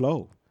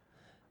flow.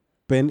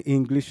 Ben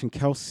English and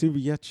Cal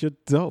Siri at your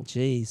door.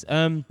 Jeez.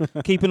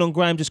 Keeping on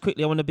grime, just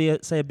quickly, I want to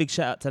say a big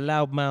shout out to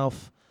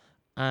Loudmouth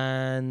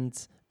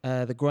and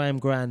the Grime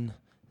Gran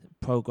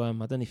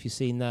program. I don't know if you've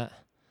seen that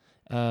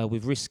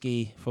with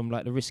Risky from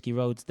like the Risky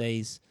Roads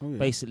days. Oh, yeah.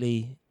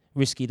 Basically...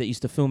 Risky that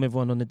used to film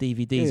everyone on the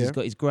DVDs. Yeah. He's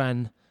got his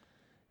gran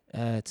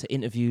to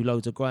interview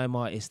loads of grime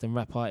artists and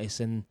rap artists,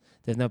 and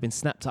they've now been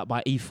snapped up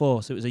by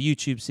E4. So it was a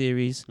YouTube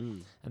series,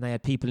 and they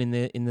had people in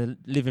the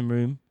living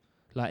room,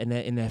 like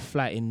in their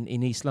flat in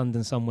East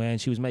London somewhere, and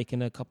she was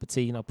making a cup of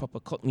tea, proper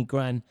Cockney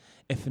gran,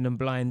 effing and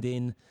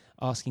blinding,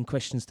 asking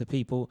questions to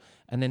people,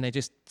 and then they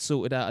just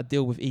sorted out a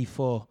deal with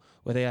E4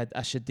 where they had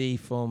Asher D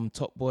from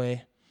Top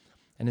Boy,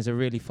 and there's a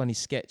really funny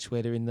sketch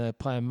where they're in the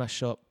pie and mash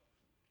shop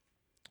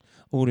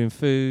ordering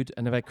food,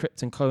 and they've had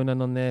Krypton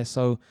Conan on there,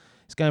 so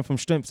it's going from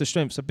strength to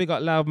strength. So big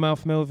up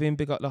Loudmouth Melvin,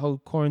 big up the whole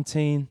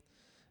Quarantine.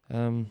 Is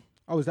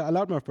that a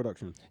Loudmouth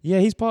production? Yeah,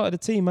 he's part of the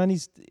team, man.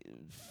 He's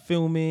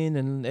filming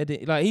and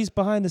editing. Like, he's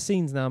behind the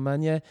scenes now,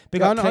 man, yeah.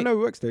 I know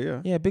he works there,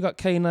 yeah. Yeah, big up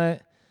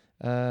K-Night,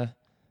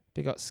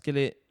 big up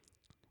Skillet.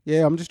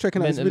 Yeah, I'm just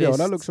checking out this video. Mentalist.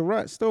 That looks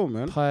alright still,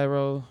 man.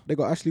 Pyro. They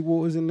got Ashley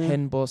Waters in there.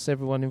 Hen Boss,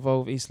 everyone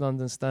involved, East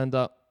London, stand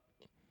up.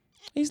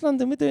 East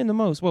London, we're doing the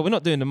most. Well, we're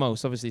not doing the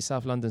most. Obviously,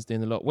 South London's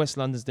doing a lot. West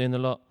London's doing a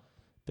lot.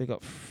 Big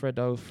up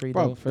Fredo.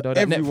 That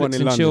everyone Netflix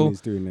in and London Chill.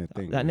 is doing their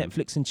thing. That man.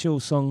 Netflix and Chill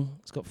song,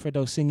 it's got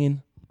Fredo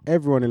singing.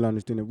 Everyone in London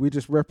is doing it. We're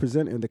just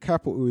representing. The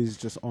capital is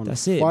just on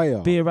That's fire.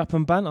 it. Beer rap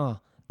and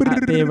banter.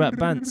 At Beer rap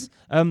bants.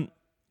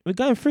 We're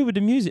going through with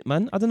the music,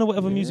 man. I don't know what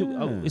other music.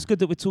 Oh, it's good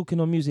that we're talking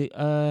on music.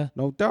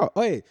 No doubt.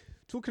 Hey,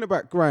 talking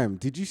about grime,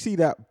 did you see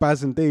that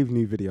Baz and Dave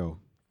new video?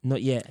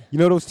 Not yet. You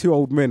know those two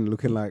old men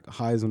looking like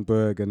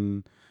Heisenberg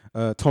and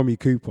Tommy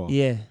Cooper?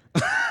 Yeah.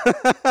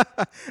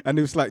 And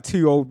it was like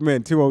two old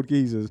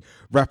geezers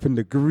rapping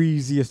the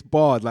greasiest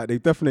bars. Like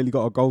they've definitely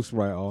got a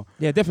ghostwriter.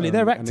 Yeah, definitely.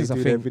 They're actors, and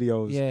they I do think. their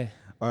videos.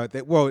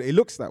 Yeah. Well, it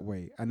looks that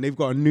way. And they've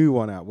got a new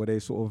one out where they're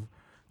sort of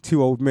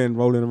two old men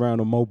rolling around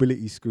on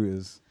mobility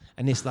scooters.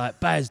 And it's like,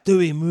 Baz, do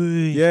it,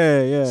 move.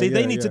 Yeah. See,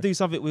 they need to do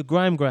something with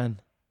Grime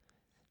Gran.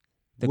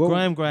 The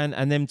Grime Gran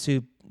and them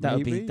two, that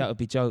would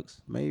be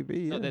jokes. Maybe,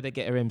 yeah. Not that they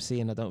get her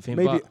MC, and I don't think.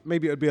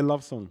 Maybe it would be a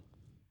love song.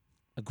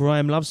 A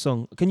grime love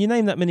song. Can you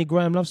name that many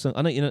grime love songs?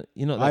 I know you're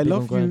not that I big on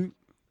love grime.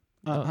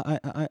 you.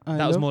 I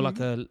That was more you. like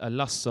a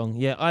lust song.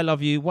 Yeah, I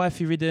love you.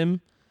 Wifey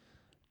Rhythm.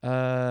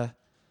 Why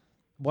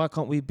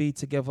can't we be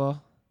together?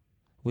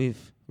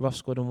 With Rough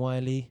Squad and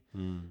Wiley.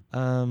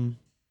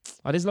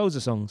 There's loads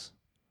of songs.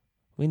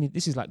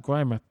 This is like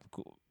grime rap.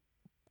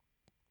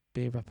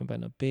 Beer rap and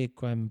banter. Beer,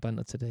 grime and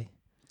banter today.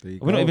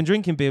 We're not even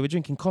drinking beer. We're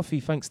drinking coffee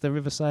thanks to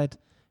Riverside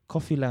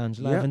Coffee Lounge,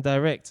 live and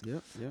direct.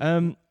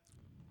 Yep.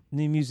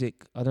 New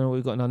music. I don't know what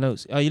we've got in our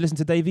notes. Are you listening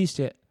to Dave East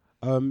yet?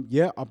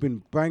 Yeah, I've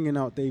been banging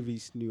out Dave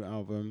East's new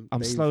album.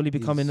 I'm slowly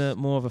becoming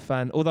more of a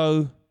fan.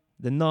 Although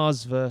the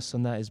Nas verse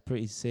on that is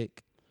pretty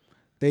sick.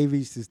 Dave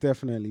East is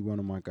definitely one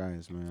of my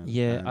guys, man.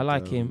 Yeah, and I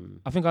like him.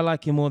 I think I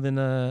like him more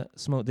than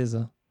Smoke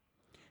Dizza.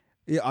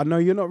 Yeah, I know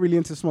you're not really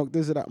into smoke.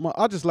 There's that much.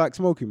 I just like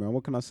smoking, man.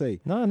 What can I say?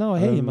 No, I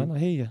hear you, man. I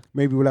hear you.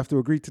 Maybe we'll have to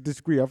agree to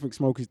disagree. I think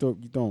smoke is dope.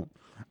 You don't.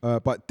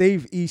 But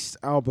Dave East's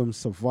album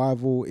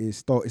Survival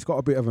is dope. It's got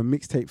a bit of a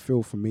mixtape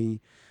feel for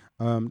me.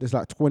 There's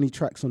like 20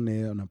 tracks on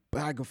there and a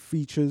bag of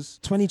features.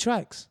 20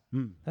 tracks?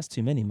 That's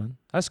too many, man.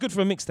 That's good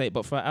for a mixtape,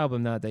 but for an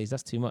album nowadays,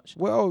 that's too much.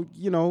 Well,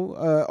 you know,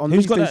 on Who's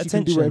these got days that you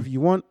can do attention? whatever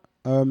you want.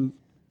 I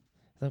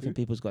don't think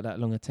people's got that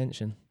long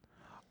attention.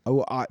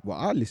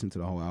 I listen to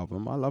the whole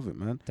album. I love it,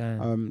 man.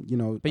 Damn. You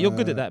know, But you're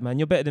good at that, man.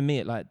 You're better than me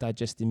at like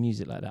digesting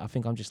music like that. I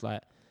think I'm just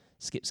like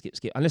skip.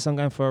 Unless I'm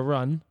going for a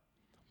run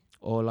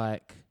or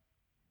like,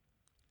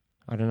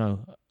 I don't know.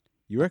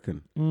 You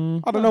reckon?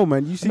 I don't know,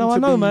 man. You seem no, to I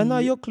know, be, man. No,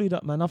 you're clued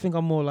up, man. I think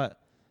I'm more like,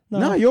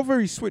 no, you're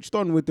very switched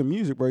on with the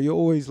music, bro. You're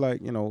always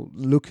like, you know,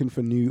 looking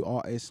for new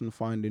artists and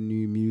finding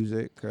new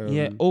music.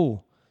 Yeah.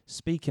 Oh,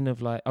 speaking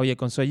of like, oh yeah,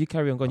 go on. So you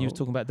carry on. Go on. You was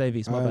talking about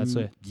Davies. My bad.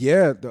 Sorry.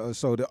 Yeah.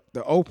 So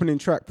the opening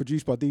track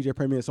produced by DJ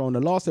Premier. So on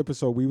the last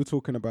episode, we were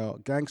talking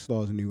about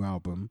Gangstar's new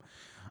album,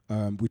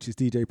 which is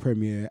DJ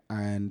Premier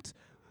and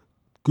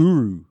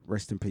Guru,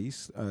 rest in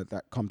peace,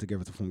 that come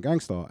together to form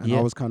Gangstar. And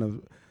I was kind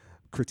of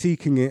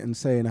critiquing it and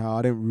saying how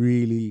I didn't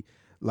really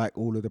like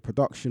all of the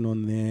production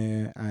on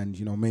there, and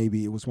you know,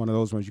 maybe it was one of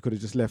those ones you could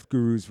have just left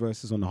Guru's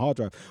verses on the hard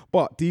drive.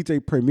 But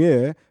DJ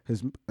Premier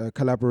has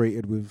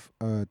collaborated with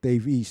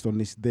Dave East on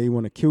this They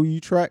Wanna Kill You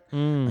track,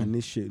 and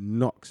this shit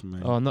knocks,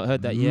 man. Oh, I've not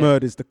heard that yet.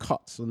 Murders the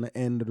cuts on the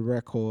end of the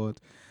record,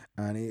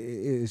 and it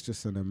is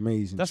just an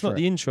amazing That's track. not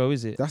the intro,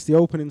 is it? That's the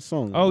opening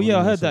song. Oh yeah,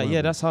 I heard that.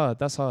 Yeah, that's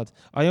hard.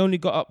 I only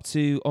got up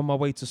to On My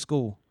Way to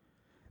School.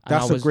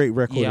 That's a great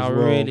record as well. I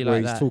really where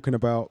like he's that. talking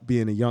about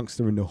being a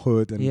youngster in the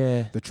hood and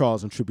Yeah. the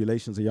trials and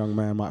tribulations a young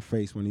man might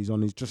face when he's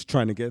just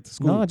trying to get to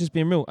school. No, just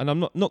being real. And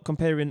I'm not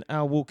comparing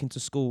our walking to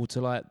school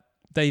to like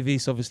Dave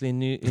East, obviously in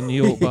New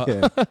York,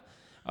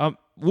 but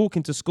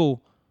walking to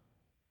school.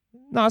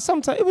 No,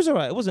 sometimes it was all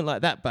right. It wasn't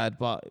like that bad,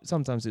 but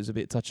sometimes it was a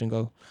bit touch and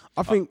go.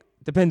 I think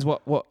depends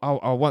what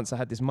I once I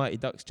had this Mighty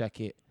Ducks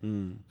jacket,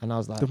 and I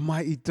was like, the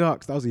Mighty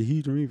Ducks. That was a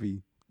huge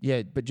movie.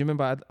 Yeah, but do you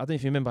remember? I don't know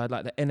if you remember. I had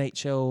like the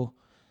NHL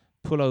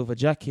pullover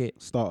jacket.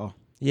 Starter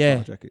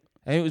jacket.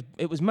 And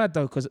it was mad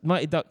though, because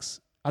Mighty Ducks,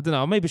 I don't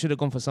know, I maybe should have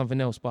gone for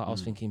something else, but I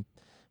was thinking,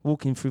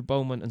 walking through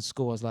Beaumont and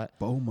school, I was like,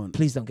 Beaumont,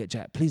 please don't get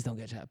jacked, please don't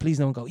get jacked, please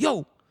don't go,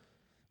 yo,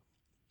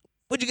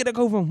 where'd you get that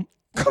coat from?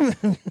 Come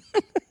on.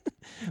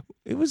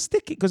 It was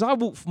sticky, because I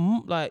walked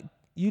from, like,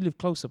 you live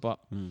closer, but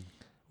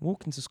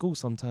walking to school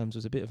sometimes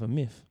was a bit of a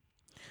myth.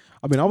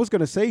 I mean, I was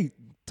going to say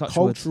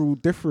cultural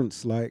words.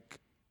 difference, like,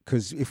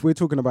 because if we're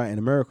talking about in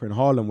America, in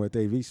Harlem, where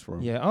Dave East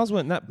from. Yeah, ours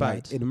weren't that bad.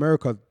 Like, in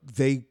America,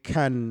 they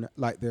can,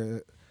 like,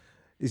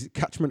 is it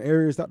catchment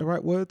area? Is that the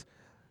right word?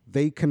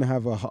 They can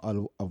have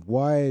a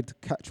wide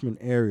catchment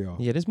area.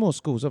 Yeah, there's more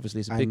schools, obviously,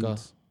 it's bigger.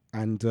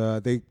 And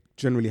they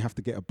generally have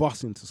to get a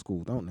bus into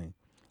school, don't they?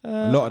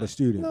 A lot of the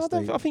students.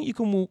 No, I think you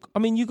can walk. I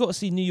mean, you got to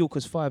see New York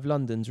as 5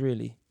 Londons,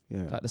 really.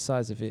 Yeah. Like the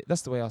size of it.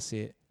 That's the way I see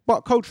it.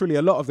 But culturally,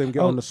 a lot of them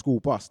get on the school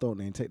bus, don't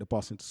they, and take the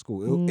bus into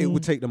school. It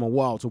would take them a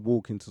while to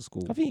walk into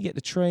school. I think you get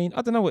the train.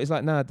 I don't know what it's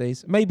like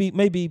nowadays.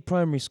 Maybe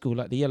primary school,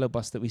 like the yellow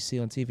bus that we see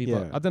on TV. Yeah.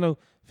 But I don't know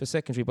for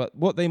secondary. But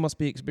what they must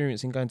be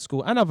experiencing going to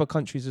school, and other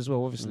countries as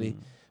well, obviously,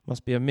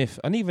 must be a myth.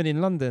 And even in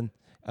London,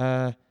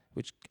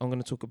 which I'm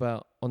going to talk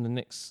about on the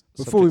next.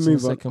 Before we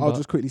move on, second, I'll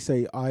just quickly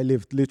say I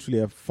lived literally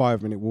a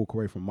 5-minute walk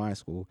away from my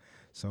school.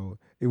 So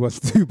it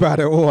wasn't too bad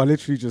at all. I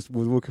literally just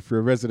was walking through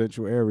a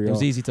residential area. It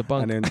was easy to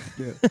bunk. And then,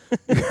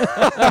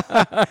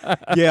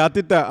 yeah, I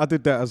did that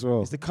as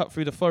well. It's the cut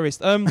through the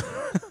forest.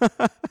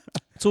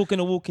 Talking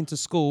of walking to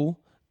school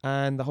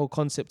and the whole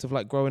concept of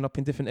like growing up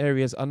in different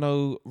areas. I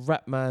know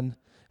Rapman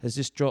has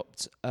just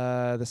dropped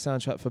the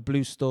soundtrack for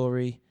Blue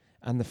Story,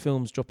 and the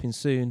film's dropping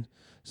soon.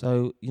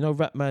 So, you know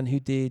Rapman who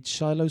did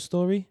Shiloh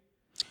Story?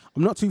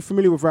 I'm not too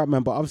familiar with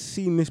Rapman, but I've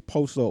seen this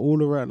poster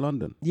all around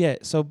London. Yeah,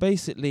 so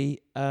basically,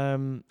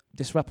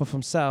 this rapper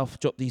from South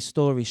dropped these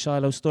stories,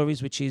 Shiloh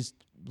Stories, which is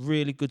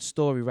really good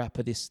story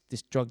rapper, this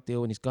drug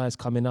deal and his guys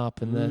coming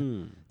up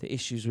and the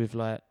issues with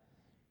like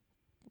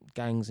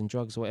gangs and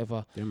drugs or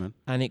whatever. Yeah, man.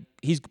 And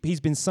he's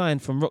been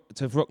signed from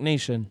Rock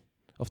Nation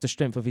off the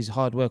strength of his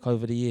hard work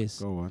over the years.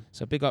 Go on.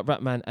 So big up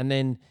Rapman. And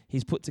then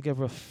he's put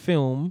together a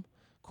film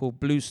called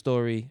Blue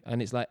Story,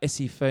 and it's like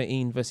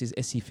SE13 versus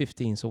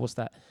SE15. So what's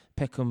that?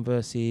 Peckham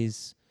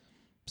versus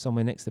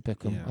somewhere next to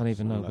Peckham. Yeah, I don't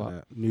even know. Like but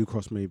that. New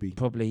Cross maybe.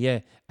 Probably, yeah.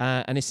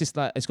 And it's just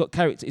like, it's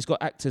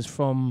got actors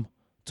from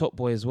Top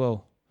Boy as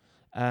well.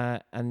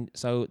 And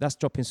so that's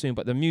dropping soon.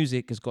 But the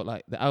music has got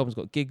like, the album's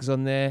got gigs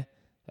on there.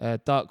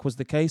 Dark Was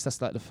the Case.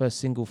 That's like the first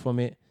single from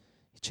it.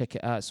 Check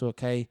it out. It's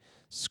okay.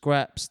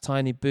 Scraps,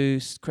 Tiny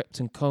Boost,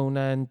 Krypton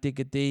Conan,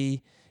 Digger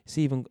D. It's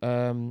even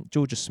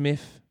Georgia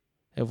Smith.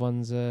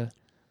 Everyone's...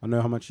 I know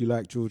how much you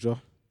like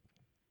Georgia.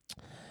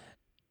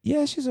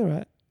 Yeah, she's all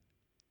right.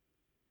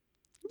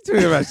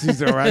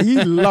 She's all right.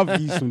 You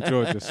love you some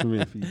Georgia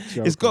Smith.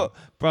 It's got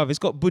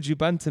Buju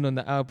Banton on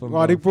the album.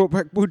 Oh, they brought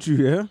back Buju,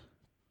 yeah?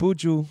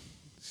 Buju.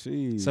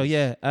 Jeez. So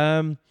yeah,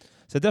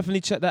 so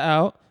definitely check that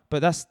out.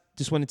 But that's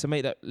just wanted to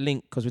make that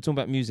link because we're talking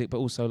about music, but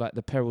also like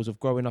the perils of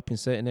growing up in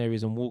certain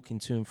areas and walking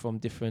to and from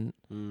different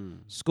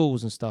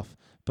schools and stuff.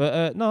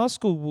 But no, our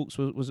school walks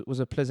was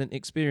a pleasant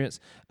experience.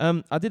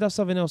 I did have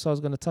something else I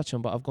was going to touch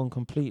on, but I've gone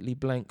completely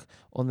blank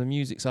on the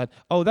music side.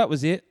 Oh, that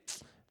was it.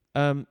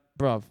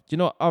 Bruv, do you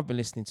know what I've been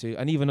listening to?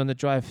 And even on the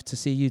drive to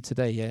see you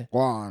today, yeah? Go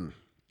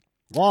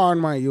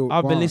on, mate.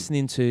 I've been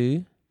listening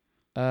to...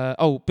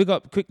 big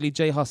up quickly.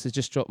 J Hus has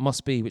just dropped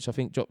Must Be, which I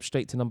think dropped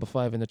straight to number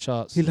 5 in the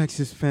charts. He likes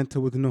his Fanta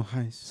with no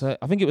ice. So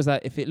I think it was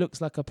like, if it looks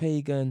like a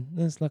pagan,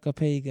 looks like a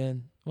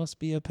pagan, must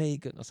be a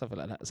pagan, or something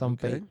like that.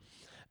 Something.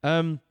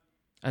 Okay.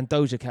 And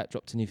Doja Cat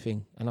dropped a new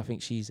thing, and I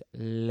think she's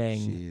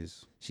leng. She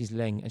is. She's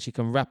leng, and she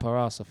can rap her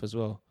ass off as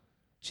well.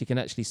 She can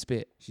actually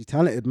spit. She's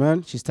talented,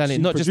 man. She's talented,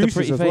 She not just a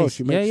produces pretty as well. face.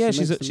 She makes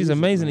the She's music,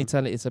 amazingly man.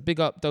 talented. So big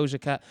up Doja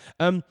Cat.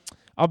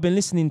 I've been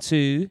listening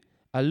to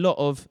a lot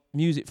of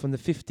music from the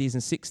 50s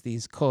and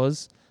 60s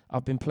because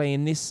I've been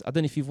playing this. I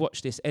don't know if you've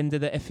watched this, End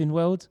of the Effing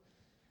World.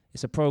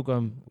 It's a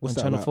program What's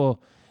on that Channel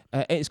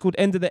 4. It's called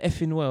End of the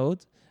Effing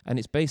World, and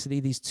it's basically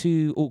these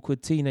two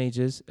awkward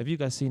teenagers. Have you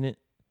guys seen it?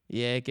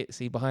 Yeah,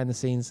 see behind the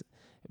scenes.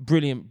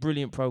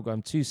 Brilliant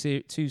program. Two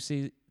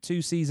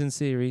season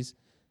series.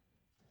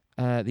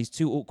 These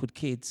two awkward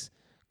kids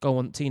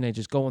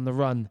teenagers go on the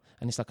run,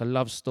 and it's like a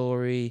love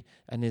story,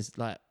 and there's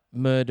like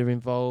murder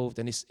involved,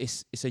 and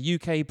it's a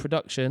UK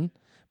production,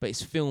 but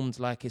it's filmed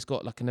like it's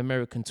got like an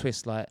American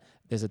twist. Like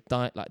there's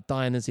like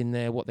diners in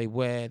there, what they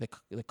wear,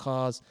 the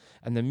cars,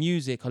 and the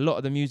music. A lot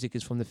of the music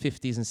is from the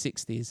 50s and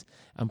 60s,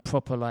 and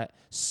proper like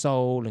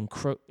soul and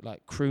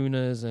like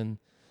crooners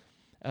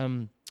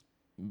and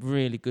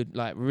really good.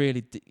 Like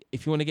really,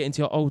 if you want to get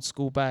into your old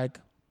school bag,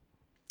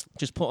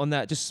 just put on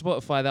that, just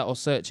Spotify that or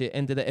search it.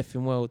 End of the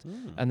Effing World,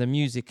 and the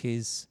music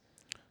is.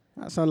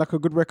 That sounds like a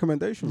good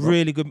recommendation, bro.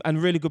 Really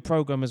good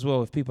program as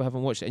well. If people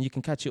haven't watched it, and you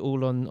can catch it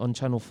all on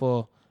Channel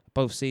 4,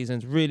 both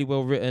seasons. Really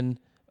well written,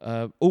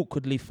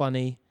 awkwardly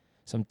funny,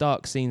 some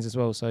dark scenes as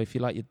well. So if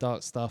you like your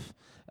dark stuff,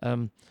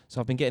 so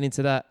I've been getting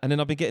into that, and then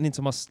I've been getting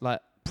into my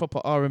like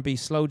proper R&B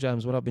slow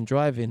jams when I've been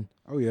driving.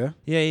 Oh yeah.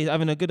 Yeah, he's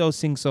having a good old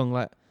sing song.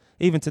 Like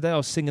even today, I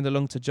was singing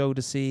along to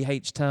Jodeci,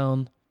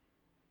 H-Town,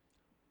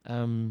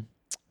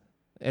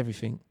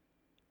 everything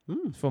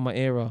from my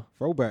era.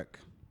 Throwback.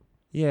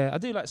 Yeah, I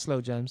do like slow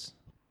jams.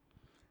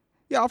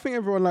 Yeah, I think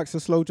everyone likes a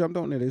slow jam,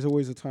 don't they? There's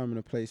always a time and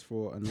a place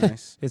for a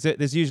nice.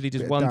 There's usually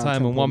just bit of one time and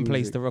down-tempo one place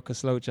music. to rock a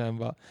slow jam,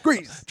 but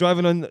Grease.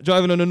 driving on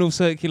the North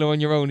Circular on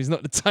your own is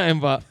not the time,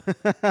 but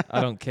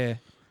I don't care.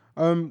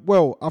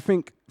 Well, I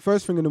think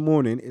first thing in the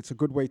morning, it's a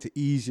good way to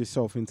ease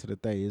yourself into the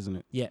day, isn't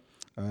it? Yeah.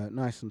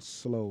 Nice and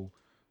slow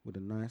with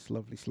a nice,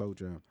 lovely slow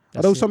jam.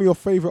 That's Are those it. some of your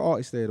favourite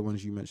artists there, the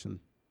ones you mentioned?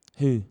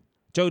 Who?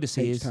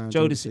 Jodeci is. H-Town,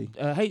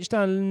 Jodeci.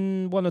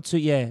 H-Town, one or two,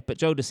 yeah, but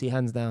Jodeci,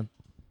 hands down.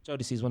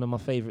 Jodeci is one of my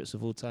favourites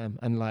of all time.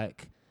 And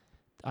like,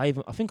 I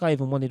think I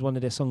even wanted one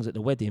of their songs at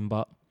the wedding,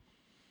 but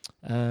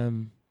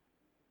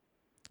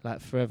like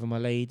Forever My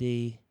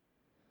Lady,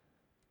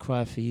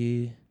 Cry For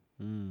You.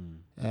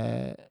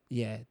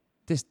 Yeah,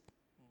 this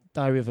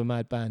Diary of a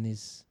Madman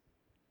it's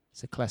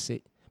a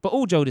classic. But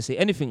all Jodeci,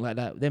 anything like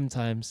that, them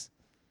times.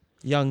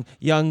 Young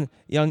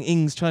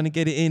Ings trying to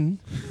get it in.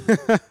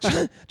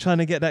 trying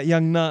to get that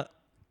young nut.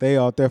 They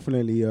are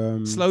definitely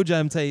Slow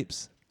jam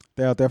tapes.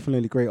 They are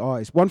definitely great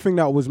artists. One thing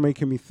that was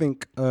making me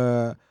think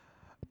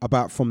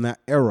about from that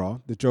era,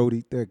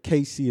 the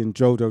Casey and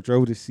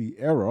Jodeci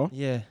era,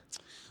 Yeah.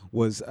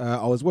 was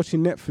I was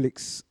watching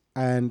Netflix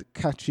and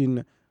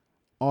catching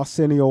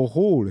Arsenio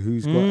Hall,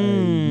 who's got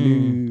a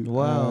new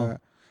wow.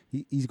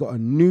 He's got a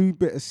new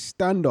bit of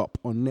stand-up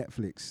on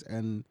Netflix,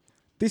 and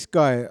this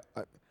guy,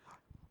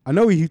 I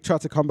know he tried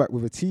to come back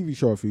with a TV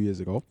show a few years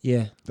ago,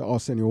 Yeah. the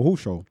Arsenio Hall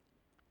show,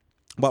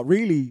 but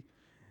really,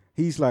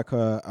 he's like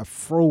a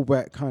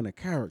throwback kind of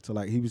character.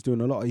 Like he was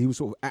doing a lot. He was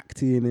sort of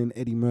acting in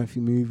Eddie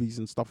Murphy movies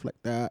and stuff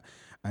like that,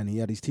 and he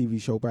had his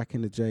TV show back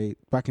in the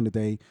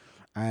day,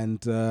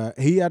 and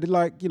he had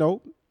like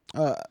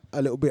a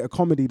little bit of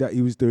comedy that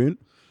he was doing.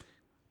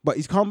 But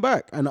he's come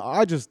back, and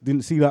I just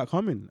didn't see that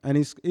coming. And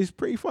it's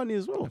pretty funny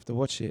as I well. have to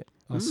watch it.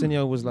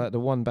 Arsenio was like the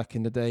one back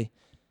in the day,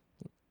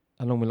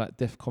 along with like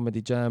Def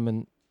Comedy Jam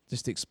and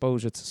just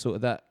exposure to sort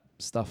of that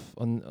stuff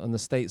on the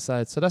state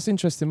side. So that's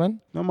interesting, man.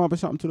 That might be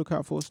something to look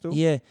out for still.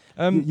 Yeah.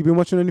 You been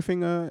watching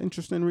anything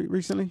interesting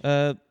recently?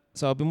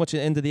 So I've been watching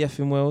End of the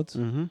Effing World,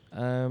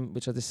 Mm-hmm.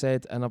 which I just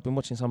said, and I've been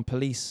watching some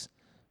police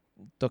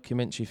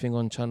documentary thing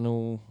on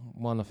Channel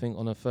 1, I think,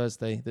 on a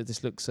Thursday that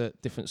just looks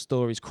at different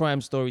stories,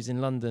 crime stories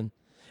in London.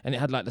 And it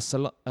had like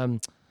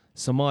the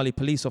Somali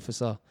police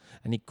officer,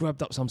 and he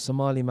grabbed up some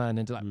Somali man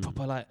and like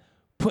proper like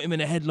put him in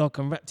a headlock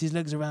and wrapped his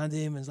legs around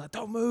him and was like,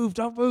 don't move.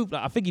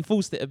 Like I think he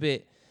forced it a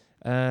bit.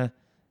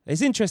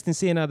 It's interesting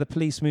seeing how the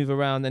police move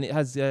around, and it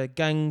has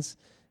gangs,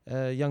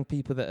 young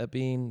people that are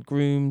being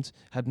groomed,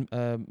 had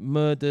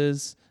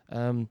murders,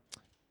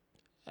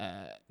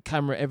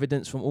 camera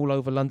evidence from all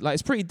over London. Like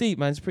it's pretty deep,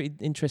 man. It's a pretty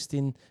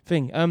interesting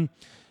thing.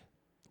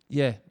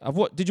 Yeah,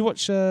 did you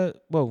watch? What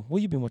have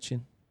you been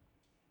watching?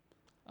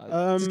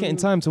 Just getting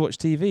time to watch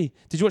TV.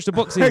 Did you watch the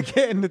boxing?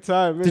 Getting the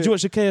time. Did you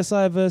watch the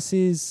KSI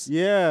versus?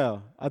 Yeah,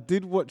 I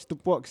did watch the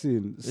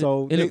boxing.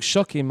 So it looks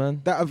shocking,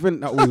 man. That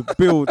event that was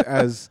billed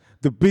as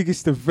the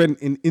biggest event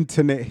in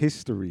internet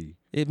history.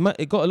 It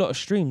got a lot of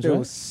streams, There right?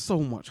 was so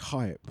much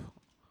hype.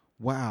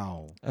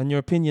 Wow. And your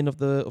opinion of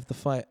the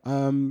fight?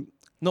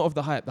 Not of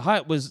the hype. The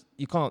hype was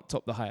you can't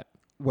top the hype.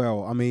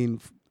 Well, I mean,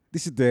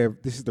 this is the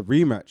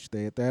rematch.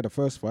 They had the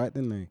first fight,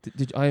 didn't they?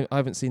 I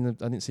haven't seen I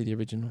didn't see the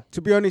original.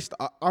 To be honest,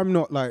 I'm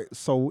not like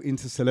so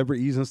into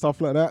celebrities and stuff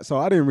like that, so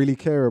I didn't really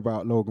care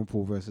about Logan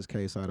Paul versus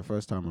KSI the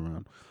first time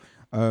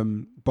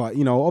around. But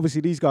you know,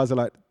 obviously these guys are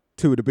like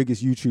two of the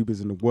biggest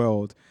YouTubers in the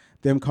world.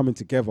 Them coming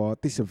together,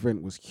 this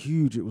event was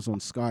huge. It was on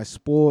Sky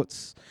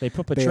Sports. They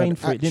trained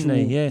for it, didn't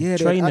they? Yeah, yeah,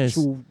 trainers. they had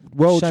actual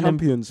world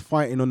champions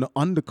fighting on the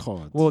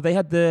undercard. Well, they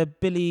had the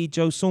Billy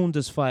Joe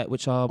Saunders fight,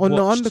 which I watched. On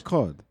the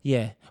undercard?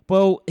 Yeah.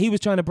 Well, he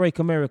was trying to break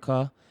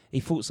America.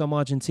 He fought some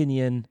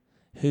Argentinian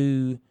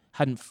who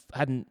hadn't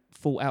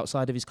fought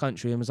outside of his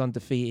country and was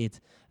undefeated.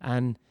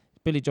 And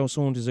Billy Joe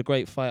Saunders is a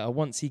great fighter.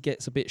 Once he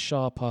gets a bit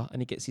sharper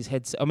and he gets his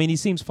head... I mean, he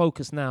seems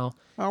focused now.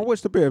 I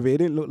watched a bit of it. It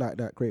didn't look like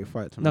that great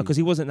fight to me. No, because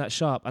he wasn't that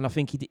sharp. And I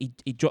think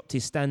he dropped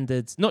his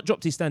standards. Not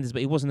dropped his standards,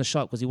 but he wasn't as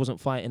sharp because he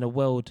wasn't fighting a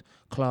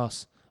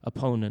world-class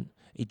opponent.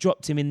 He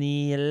dropped him in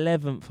the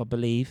 11th, I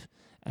believe.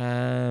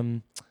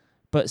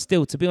 But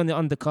still, to be on the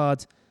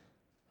undercard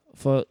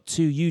for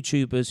two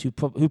YouTubers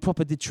who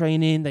proper did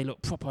training, they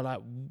looked proper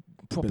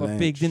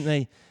big, didn't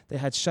they? They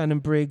had Shannon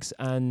Briggs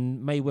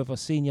and Mayweather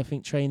Senior, I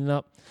think, training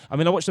up. I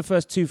mean, I watched the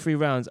first 2-3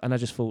 rounds and I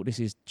just thought, this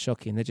is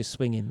shocking. They're just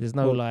swinging. There's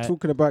no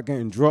Talking about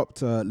getting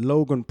dropped,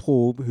 Logan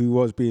Paul, who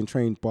was being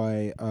trained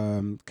by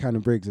Cannon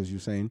Briggs, as you're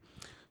saying,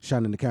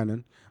 Shannon the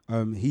Cannon,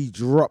 he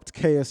dropped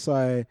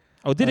KSI.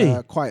 Oh, did he?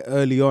 Quite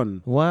early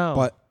on. Wow.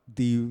 But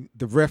the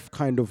ref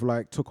kind of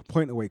like took a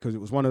point away because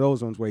it was one of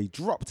those ones where he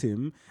dropped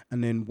him,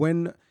 and then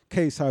when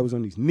KSI was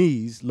on his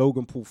knees,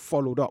 Logan Paul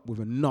followed up with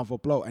another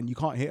blow, and you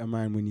can't hit a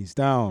man when he's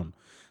down.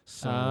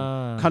 So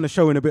kind of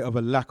showing a bit of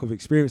a lack of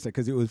experience there,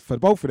 because it was, for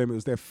both of them, it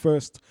was their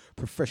first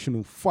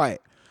professional fight.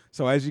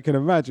 So as you can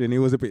imagine, it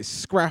was a bit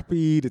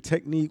scrappy. The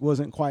technique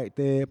wasn't quite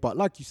there. But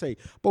like you say,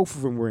 both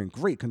of them were in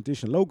great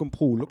condition. Logan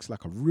Paul looks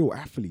like a real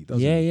athlete,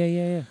 doesn't he?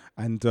 Yeah.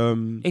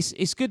 And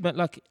it's good, man.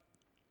 Like,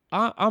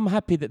 I'm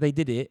happy that they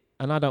did it,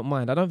 and I don't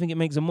mind. I don't think it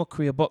makes a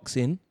mockery of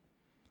boxing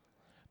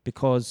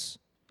because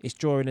it's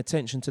drawing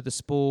attention to the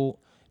sport.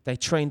 They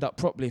trained up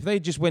properly. If they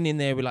just went in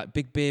there with like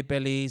big beer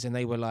bellies and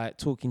they were like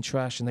talking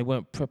trash and they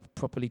weren't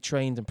properly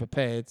trained and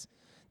prepared,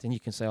 then you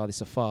can say, oh, this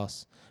is a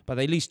farce. But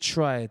they at least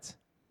tried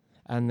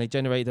and they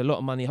generated a lot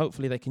of money.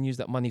 Hopefully they can use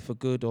that money for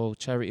good or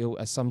charity or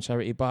as some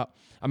charity. But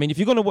I mean, if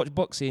you're going to watch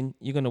boxing,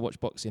 you're going to watch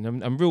boxing,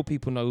 and real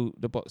people know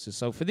the boxers.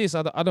 So for this,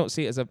 I don't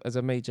see it as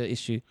a major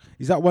issue.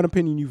 Is that one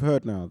opinion you've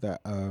heard now,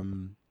 that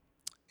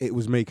it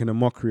was making a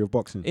mockery of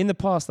boxing? In the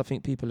past, I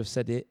think people have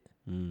said it.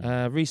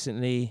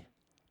 Recently,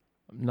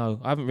 no,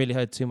 I haven't really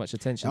heard too much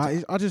attention.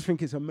 I just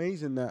think it's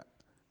amazing that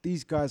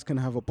these guys can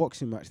have a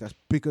boxing match that's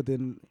bigger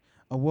than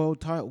a world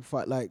title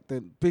fight,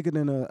 bigger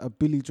than a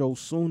Billy Joe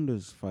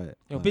Saunders fight.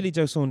 Billy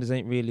Joe Saunders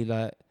ain't really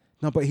like...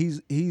 No, but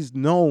he's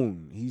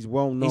known. He's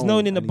well known. He's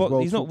known in the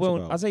box. He's not well...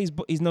 About. I say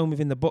he's known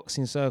within the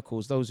boxing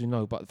circles, those who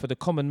know. But for the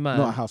common man...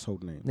 Not a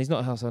household name. He's not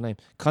a household name.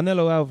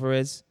 Canelo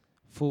Alvarez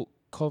fought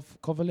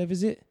Kovalev,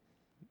 is it?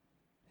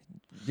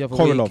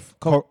 Korolov,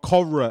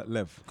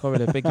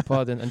 beg your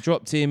pardon, and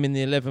dropped him in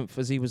the 11th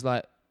as he was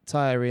like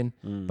tiring.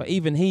 But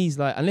even he's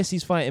like, unless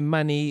he's fighting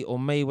Manny or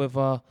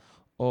Mayweather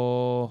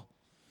or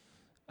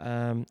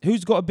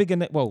who's got a bigger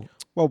name? Well,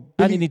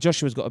 Anthony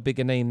Joshua's got a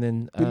bigger name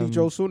than Billy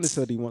Joe Saunders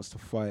said he wants to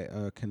fight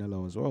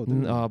Canelo as well.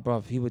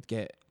 Bruv, he would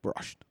get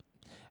brushed.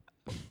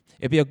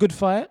 It'd be a good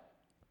fight,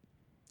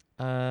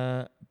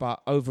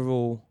 but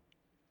overall.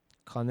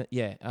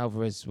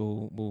 Alvarez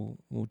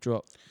will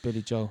drop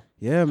Billy Joe.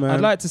 Yeah, man.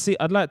 I'd like to see.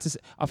 I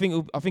think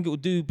it will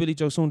do Billy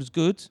Joe Saunders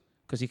good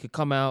because he could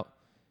come out.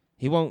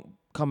 He won't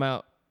come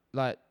out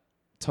like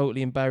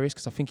totally embarrassed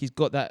because I think he's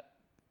got that.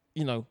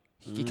 You know,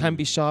 he can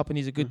be sharp and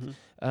he's a good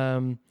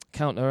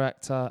counter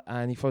actor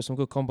and he throws some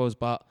good combos.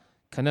 But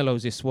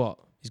Canelo's this what?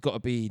 He's got to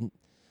be.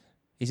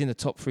 He's in the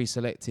top 3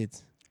 selected.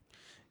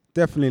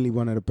 Definitely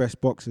one of the best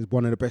boxers.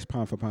 One of the best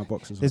pound for pound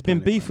boxers. There's been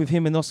beef with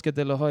him and Oscar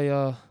De La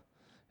Hoya.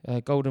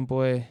 Golden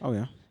Boy. Oh,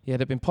 yeah. Yeah,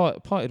 they've been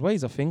parted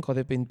ways, I think, or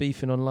they've been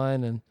beefing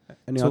online. And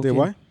any idea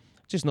why?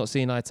 Just not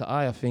seeing eye to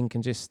eye, I think,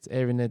 and just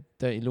airing their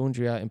dirty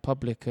laundry out in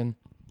public. And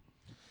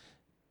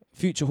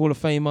future Hall of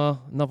Famer,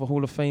 another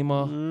Hall of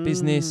Famer,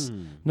 business,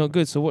 not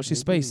good. So watch this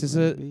space.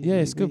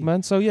 It's good,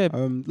 man. So, yeah.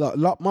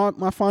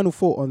 My final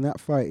thought on that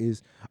fight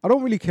is I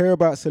don't really care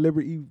about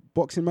celebrity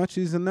boxing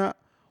matches and that,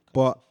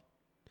 but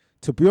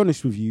to be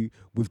honest with you,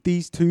 with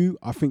these two,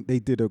 I think they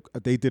did a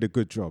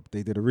good job.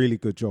 They did a really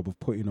good job of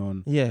putting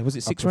on. Yeah, was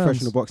it 6 rounds?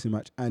 Professional boxing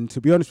match. And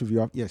to be honest with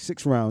you,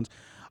 6 rounds.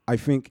 I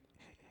think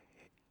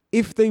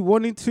if they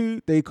wanted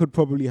to, they could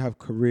probably have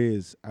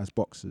careers as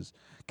boxers.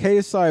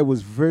 KSI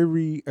was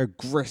very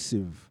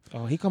aggressive.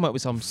 Oh, he come up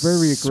with some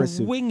Very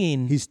aggressive.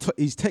 swinging. His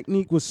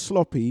technique was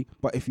sloppy,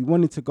 but if he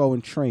wanted to go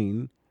and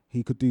train,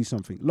 he could do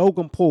something.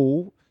 Logan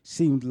Paul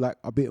seemed like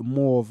a bit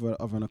more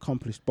of an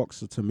accomplished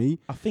boxer to me.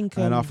 I think,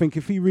 And I think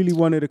if he really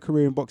wanted a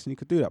career in boxing, he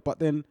could do that. But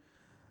then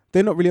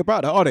they're not really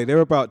about that, are they? They're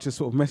about just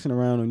sort of messing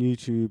around on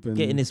YouTube and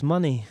getting this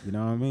money. You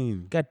know what I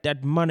mean? Get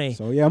that money.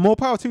 So yeah, more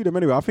power to them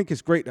anyway. I think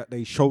it's great that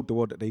they showed the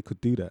world that they could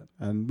do that.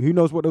 And who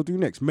knows what they'll do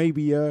next?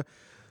 Maybe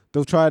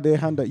they'll try their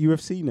hand at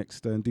UFC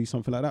next and do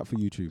something like that for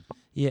YouTube.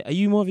 Yeah. Are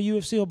you more of a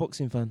UFC or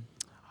boxing fan?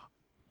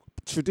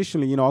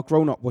 Traditionally, you know, I've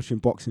grown up watching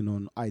boxing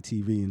on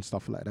ITV and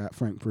stuff like that.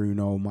 Frank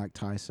Bruno, Mike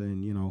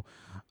Tyson, you know,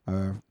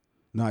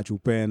 Nigel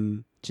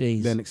Benn,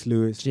 Jeez. Lennox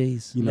Lewis.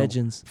 Jeez. You know,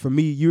 Legends. For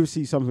me,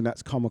 UFC is something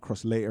that's come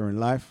across later in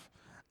life,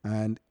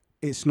 and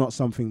it's not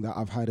something that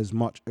I've had as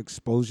much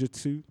exposure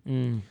to.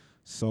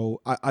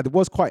 So I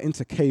was quite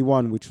into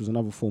K1, which was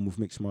another form of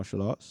mixed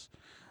martial arts.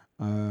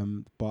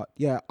 But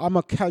yeah, I'm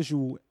a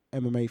casual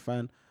MMA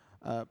fan.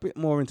 A bit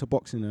more into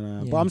boxing than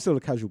I am, but I'm still a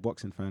casual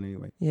boxing fan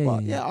anyway.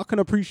 But I can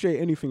appreciate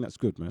anything that's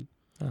good, man.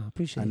 I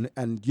appreciate it.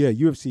 And yeah,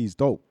 UFC is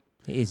dope.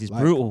 It is. It's like,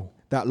 brutal.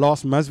 That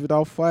last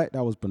Masvidal fight,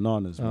 that was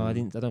bananas. Oh,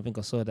 man. I don't think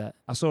I saw that.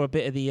 I saw a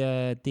bit of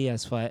the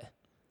Diaz fight,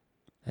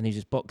 and he was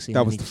just boxing.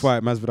 That was the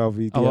fight, Masvidal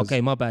v. Diaz. Oh,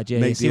 okay, my bad.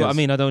 Yeah, you see what I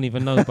mean? I don't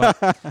even know,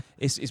 but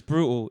it's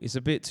brutal. It's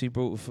a bit too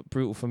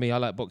brutal for me. I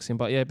like boxing,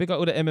 but yeah, big up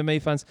all the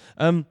MMA fans.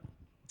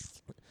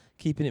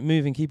 Keeping it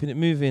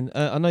moving.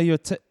 I know you're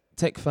a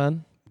tech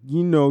fan.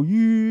 You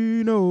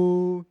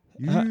know.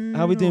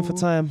 How we doing for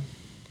time?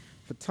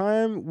 For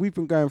time, we've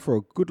been going for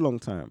a good long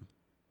time.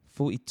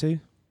 42,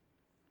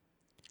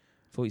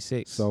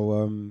 46.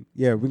 So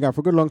yeah, we've been going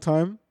for a good long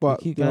time, but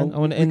keep going. I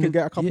want to we can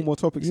get a couple more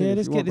topics in. Yeah,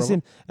 let's get this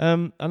in.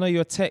 I know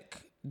you're a tech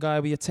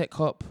guy with your Tech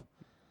Hop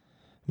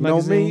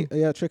magazine. You know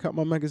me? Yeah, check out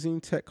my magazine,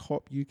 Tech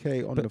Hop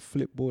UK, on the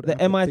Flipboard. The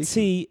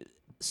MIT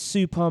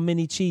Super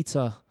Mini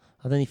Cheetah.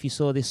 I don't know if you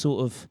saw this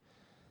sort of.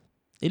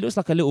 It looks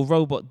like a little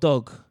robot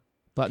dog,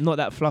 but not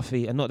that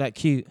fluffy and not that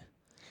cute.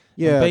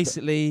 Yeah. And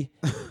basically,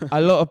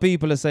 a lot of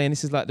people are saying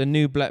this is like the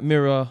new Black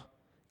Mirror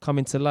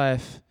coming to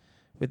life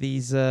with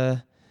these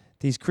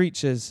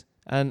creatures.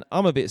 And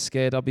I'm a bit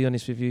scared, I'll be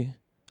honest with you.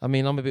 I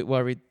mean, I'm a bit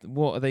worried.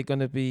 What are they going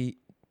to be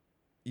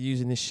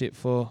using this shit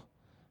for?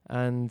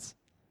 And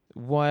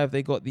why have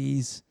they got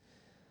these...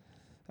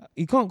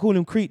 You can't call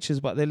them creatures,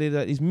 but they're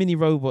like these mini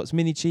robots,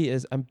 mini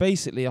cheetahs. And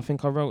basically, I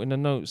think I wrote in the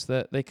notes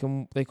that they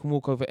can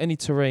walk over any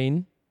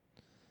terrain.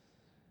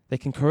 They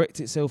can correct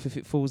itself if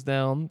it falls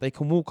down. They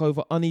can walk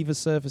over uneven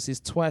surfaces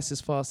twice as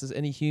fast as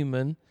any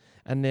human.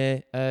 And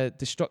they're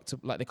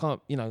destructible. Like, they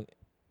can't, you know...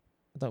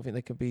 I don't think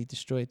they can be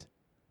destroyed.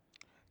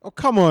 Oh,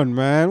 come on,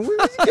 man. Where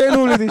are you getting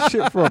all of this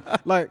shit from?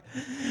 Like,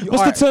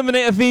 what's the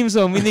Terminator theme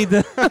song? We need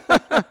the...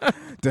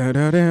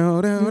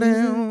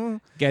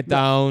 Get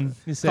down.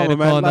 You say in the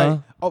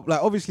corner.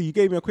 Like, obviously, you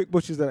gave me a quick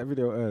butchers of that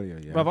video earlier.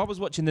 Yeah. Bruv, I was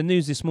watching the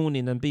news this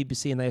morning on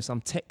BBC, and they have some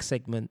tech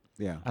segment.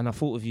 Yeah. And I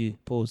thought of you,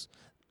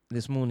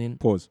 this morning.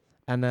 Pause.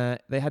 And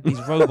they had these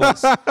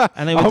robots.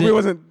 And they were I hope it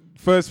wasn't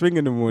first thing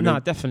in the morning. No,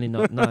 definitely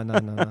not.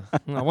 No.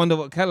 I wonder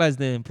what Kala's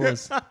doing.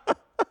 Pause.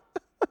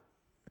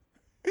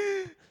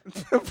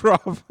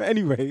 Bruv,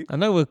 anyway. I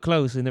know we're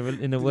close in the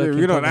working. Yeah,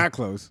 we're not that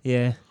close.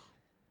 Yeah.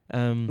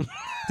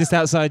 Just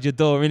outside your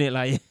door, innit?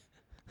 Like,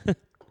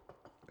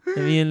 let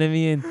me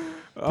in.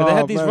 But they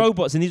had these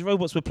robots, and these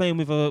robots were playing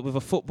with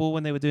a football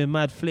when they were doing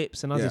mad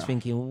flips, and I was just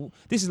thinking,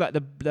 this is like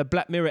the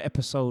Black Mirror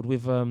episode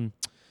with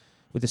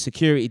the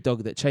security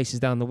dog that chases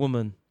down the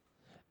woman,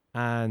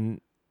 and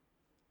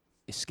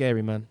it's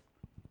scary, man.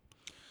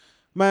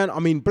 Man, I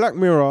mean, Black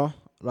Mirror,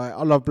 like,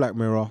 I love Black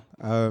Mirror.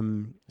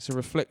 It's a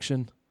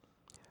reflection.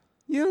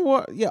 You know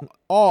what? Yeah,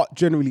 art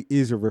generally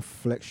is a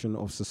reflection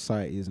of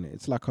society, isn't it?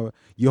 It's like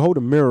you hold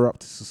a mirror up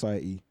to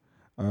society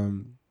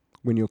when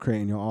you're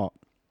creating your art.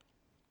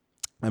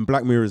 And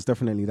Black Mirror is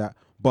definitely that,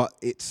 but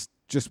it's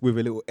just with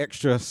a little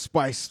extra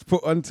spice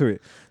put onto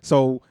it.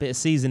 So bit of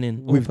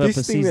seasoning, with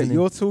this thing that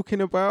you're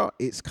talking about,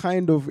 it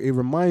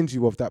reminds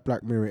you of that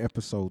Black Mirror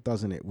episode,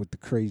 doesn't it? With the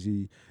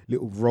crazy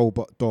little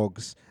robot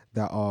dogs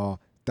that are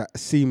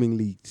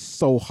seemingly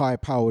so high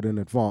powered and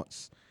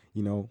advanced,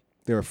 you know.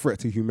 They're a threat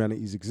to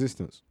humanity's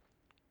existence.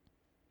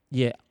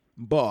 Yeah.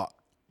 But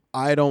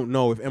I don't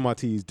know if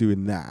MIT is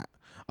doing that.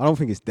 I don't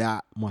think it's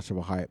that much of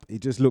a hype. It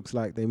just looks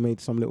like they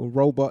made some little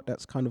robot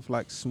that's kind of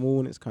like small,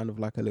 and it's kind of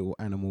like a little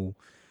animal,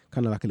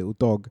 kind of like a little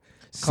dog.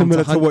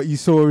 Similar to what you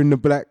saw in the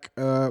Black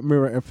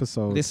Mirror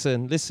episode.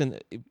 Listen,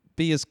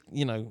 be as,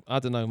 you know, I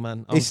don't know,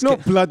 man. It's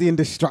not bloody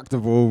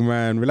indestructible,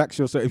 man. Relax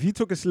yourself. If you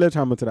took a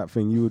sledgehammer to that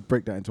thing, you would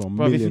break that into a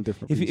million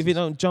different pieces. If you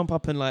don't jump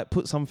up and like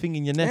put something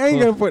in your neck. It ain't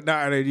gonna put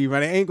that on you,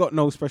 man. It ain't got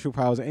no special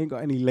powers. It ain't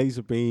got any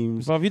laser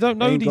beams. Bro, you don't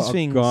know these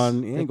things.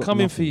 They're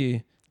coming for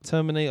you.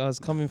 Terminator's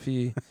coming for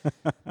you.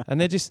 And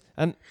they're just,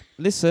 and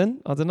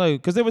listen, I don't know,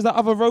 because there was that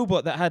other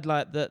robot that had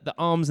like the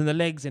arms and the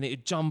legs, and it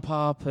would jump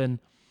up, and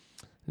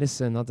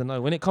Listen, I don't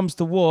know. When it comes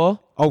to war,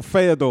 Oh,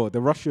 Fyodor,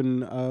 the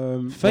Russian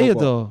Fyodor.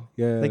 robot.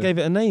 Yeah. They gave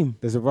it a name.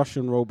 There's a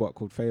Russian robot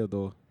called Fyodor.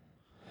 Do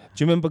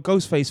you remember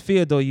Ghostface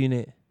Fyodor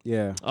unit?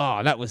 Yeah.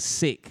 Oh, that was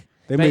sick.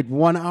 They made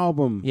one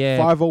album. Yeah.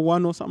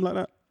 501 or something like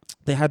that.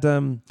 They had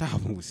That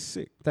album was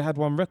sick. They had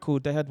one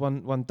record. They had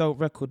one dope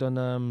record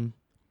on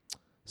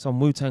some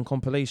Wu-Tang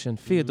compilation.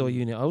 Fyodor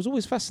unit. I was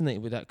always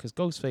fascinated with that because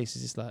Ghostface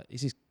is just like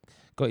he's just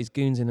got his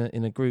goons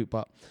in a group.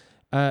 But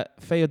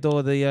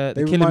Fyodor, the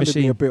They Killer reminded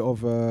Machine. me a bit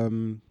of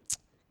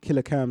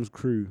Killer Cam's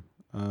crew,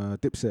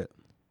 Dipset.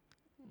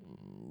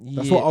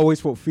 That's what I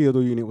always thought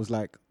Fyodor unit was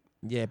like.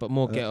 Yeah, but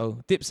more ghetto.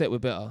 Dipset were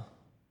better.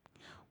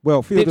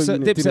 Well, Fyodor Dipset-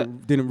 unit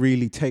Dipset didn't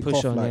really take Push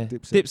off on, like yeah.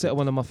 Dipset. Dipset are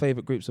one of my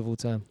favorite groups of all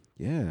time.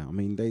 Yeah, I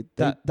mean they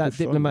That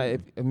pushed on.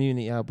 Diplomatic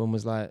Immunity album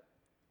was like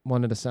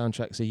one of the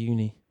soundtracks of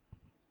uni.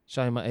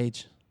 Showing my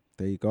age.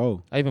 There you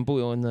go. I even bought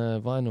it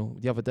on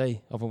vinyl the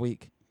other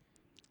week.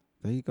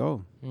 There you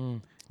go.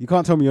 Mm. You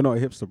can't tell me you're not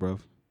a hipster, bro.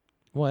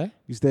 Why?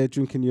 You're there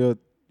drinking your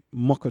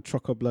mocha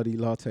trucker bloody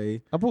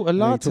latte. I bought a And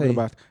then you're latte. talking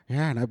about,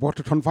 and I bought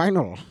it on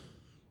vinyl.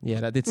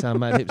 Yeah, that did sound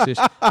mad hipstish.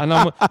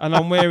 and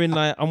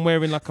I'm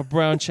wearing like a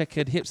brown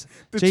checkered hips.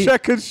 The Gee-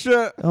 checkered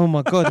shirt. Oh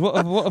my god, what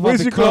have Where's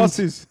I your become?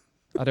 glasses?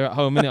 Oh, they're at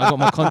home, innit? I got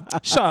my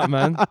shut up,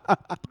 man.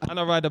 And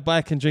I ride a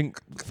bike and drink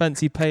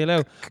fancy pale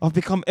ale. I've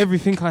become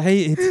everything I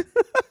hated.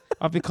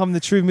 I've become the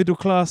true middle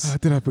class. How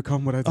did I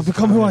become what I I've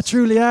become who I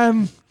truly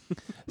am.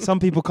 Some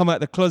people come out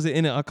the closet,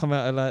 innit? I come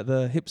out of like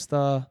the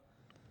hipster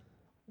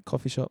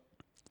coffee shop.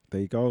 There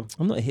you go.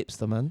 I'm not a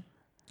hipster, man.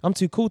 I'm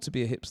too cool to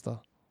be a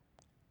hipster.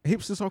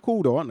 Hipsters are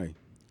cool though, aren't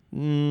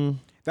they?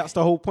 That's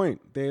the whole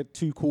point. They're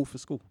too cool for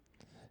school.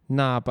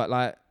 Nah, but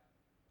like,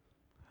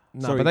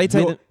 Sorry, but they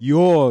take.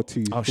 you're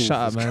too. Oh, cool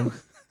shut for up, school. man.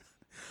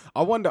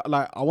 I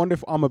wonder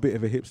if I'm a bit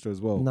of a hipster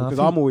as well, Nah, I because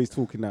think- I'm always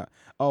talking that.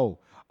 Oh,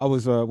 I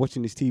was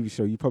watching this TV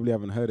show. You probably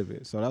haven't heard of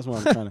it, so that's why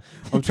I'm trying to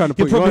You're put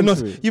you probably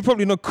onto not. it. You're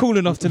probably not cool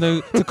enough to know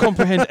to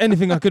comprehend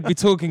anything I could be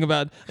talking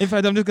about. In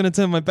fact, I'm just going to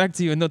turn my back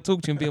to you and not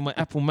talk to you and be on my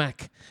Apple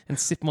Mac and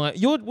sip my.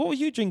 What were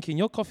you drinking?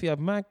 Your coffee had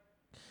mag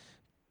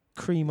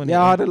cream on it.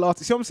 Yeah, I had a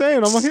latte. See what I'm saying?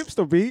 I'm a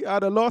hipster, B. I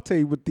had a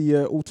latte with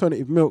the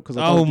alternative milk because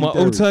I don't do my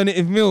dairy.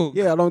 alternative milk.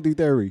 Yeah, I don't do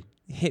dairy.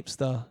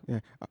 Hipster. Yeah.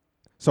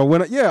 So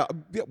when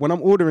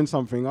I'm ordering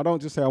something, I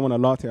don't just say I want a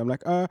latte. I'm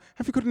like, have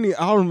you got any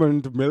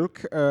almond milk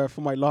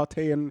for my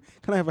latte? And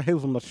can I have a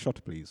hazelnut shot,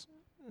 please?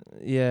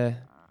 Yeah.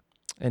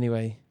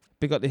 Anyway,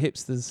 big up the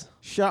hipsters.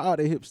 Shout out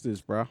the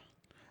hipsters, bruh.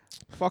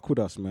 Fuck with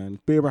us, man.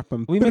 Beer rap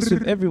and We mess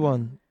with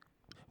everyone.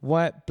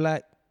 White,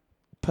 black,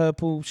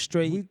 purple,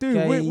 straight, we do.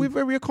 gay, We're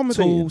very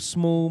accommodating. tall,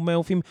 small,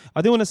 male, female.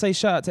 I do want to say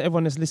shout out to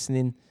everyone that's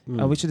listening.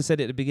 We should have said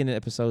it at the beginning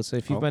of the episode. So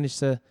if you've managed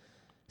to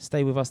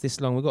stay with us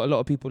this long, we've got a lot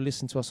of people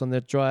listening to us on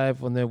their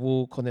drive, on their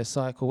walk, on their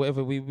cycle,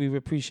 whatever. We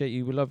appreciate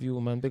you. We love you all,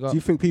 man. Big up. Do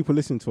you think people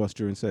listen to us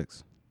during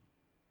sex?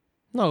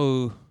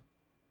 No.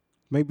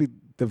 Maybe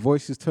the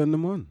voices turn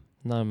them on.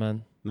 No,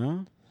 man.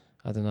 No?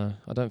 I don't know.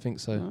 I don't think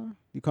so. No?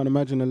 You can't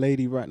imagine a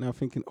lady right now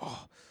thinking,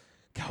 oh,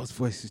 Cal's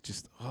voice is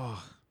just,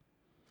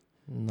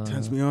 No.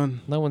 turns me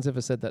on. No one's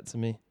ever said that to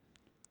me.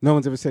 No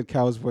one's ever said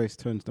Cal's voice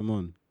turns them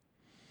on.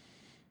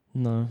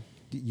 No.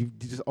 You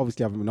just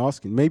obviously haven't been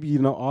asking. Maybe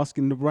you're not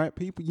asking the right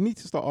people. You need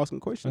to start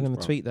asking questions. I'm going to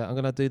bro. tweet that. I'm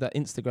going to do that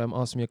Instagram.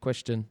 Ask me a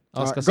question. Ask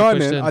Alright, us go a on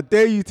question. then. I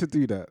dare you to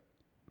do that.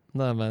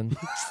 No, man.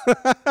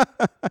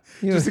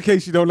 You're Just in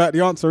case you don't like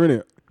the answer,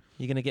 innit?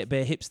 going to get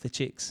bare hipster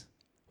chicks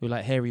with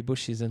like hairy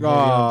bushes and Oh,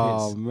 hairy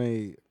armpits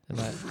mate. and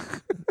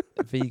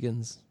like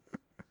vegans.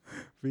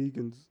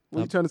 Vegans. What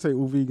are you trying to say?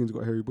 All vegans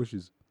got hairy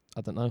bushes.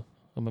 I don't know.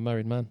 I'm a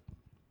married man.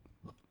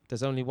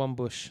 There's only one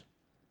bush,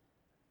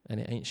 and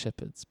it ain't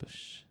shepherd's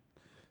bush.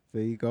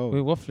 There you go.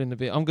 We're waffling a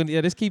bit.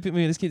 Let's keep it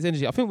moving. Let's keep the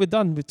energy. I think we're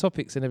done with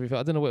topics and everything.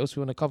 I don't know what else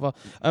we want to cover.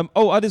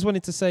 I just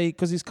wanted to say,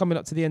 because it's coming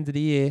up to the end of the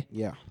year,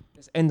 Yeah.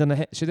 let's end on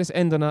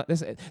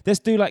let's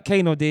do like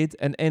Kano did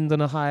and end on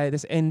a high.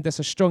 That's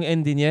a strong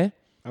ending, yeah?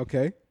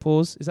 Okay.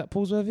 Pause. Is that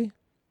pause worthy?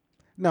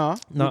 Nah.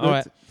 No, we're all good.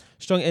 right.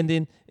 Strong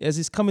ending. As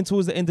it's coming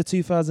towards the end of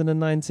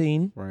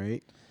 2019,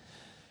 Right.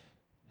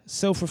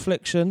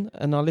 self-reflection,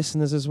 and our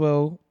listeners as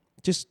well,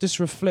 just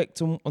reflect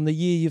on the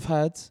year you've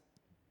had.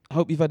 I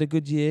hope you've had a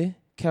good year.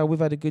 Cal, we've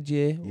had a good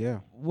year. Yeah.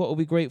 What are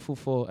we grateful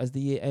for as the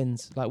year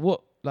ends?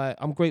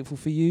 I'm grateful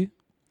for you.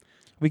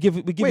 We give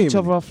Wait a each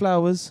other minute. our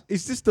flowers.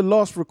 Is this the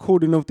last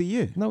recording of the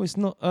year? No, it's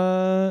not.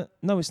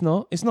 No, it's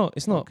not. It's not.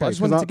 But I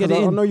just wanted to get 'cause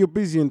it I in. know you're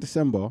busy in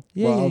December.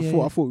 Yeah, but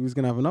yeah, I thought we was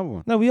gonna have another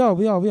one. No, we are.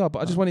 But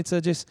I just wanted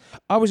to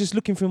I was just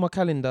looking through my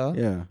calendar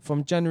Yeah.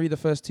 from January the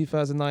 1st,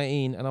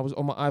 2019, and I was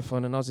on my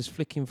iPhone and I was just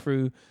flicking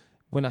through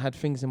when I had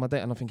things in my day,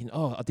 and I'm thinking,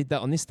 oh, I did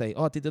that on this day.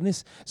 Oh, I did on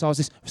this. So I was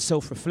just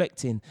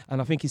self-reflecting,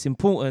 and I think it's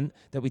important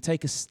that we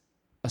take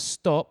a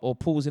stop or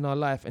pause in our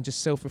life and just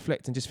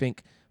self-reflect and just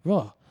think,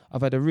 raw,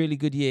 I've had a really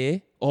good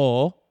year,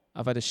 or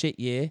I've had a shit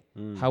year.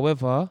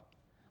 However,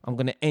 I'm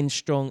going to end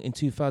strong in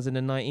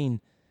 2019.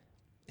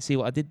 See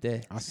what I did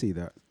there? I see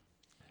that.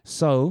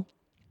 So,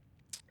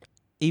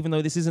 even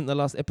though this isn't the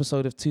last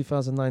episode of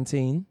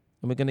 2019,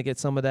 and we're going to get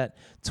some of that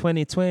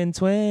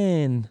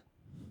 2020,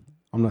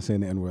 I'm not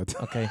saying the N-word.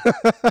 Okay.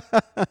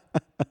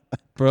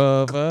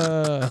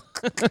 Brother.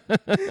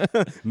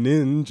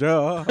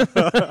 Ninja.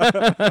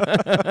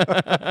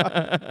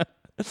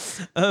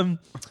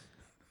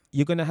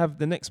 You're going to have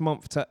the next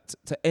month to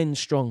end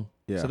strong.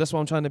 Yeah. So that's why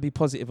I'm trying to be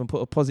positive and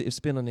put a positive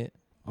spin on it.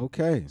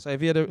 Okay. So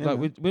if you had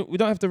we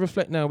don't have to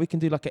reflect now. We can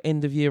do like an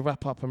end of year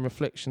wrap up and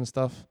reflection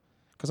stuff.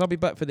 Because I'll be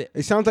back for the.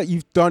 It sounds like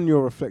you've done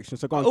your reflection.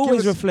 So go on.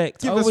 Always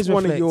reflect. Give us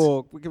one of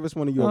your. Give us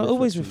one of your. I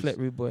always reflections. reflect,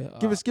 rude boy.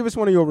 Give us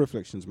one of your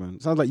reflections, man.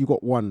 Sounds like you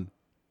got one.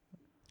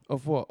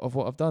 Of what? Of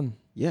what I've done.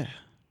 Yeah.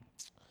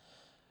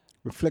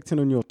 Reflecting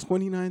on your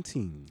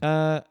 2019.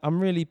 I'm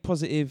really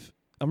positive.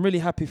 I'm really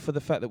happy for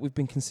the fact that we've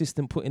been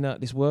consistent putting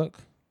out this work.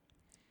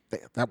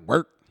 That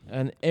worked.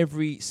 And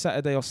every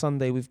Saturday or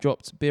Sunday we've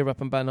dropped Beer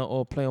Rap and Banner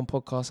or Play on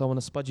Podcast. I want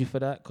to spud you for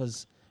that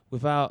because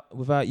without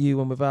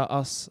you and without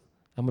us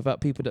and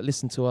without people that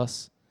listen to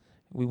us,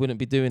 we wouldn't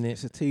be doing it.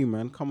 It's a team,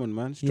 man. Come on,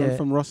 man. Straight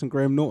from Ross and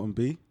Graham Norton,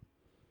 B.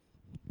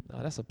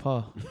 No, that's a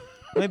par.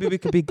 Maybe we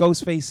could be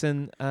Ghostface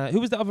and... who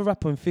was the other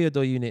rapper in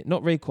Theodore Unit?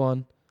 Not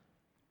Raekwon.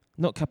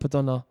 Not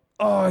Capadonna.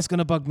 Oh, it's going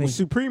to bug me. Was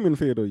Supreme in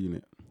Theodore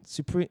Unit?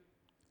 Supreme...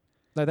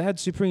 No, they had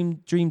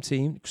Supreme Dream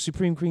Team.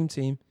 Supreme Cream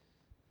Team.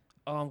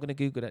 Oh, I'm going to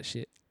Google that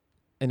shit.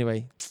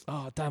 Anyway.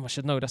 Oh, damn, I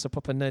should know. That's a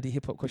proper nerdy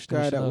hip-hop question.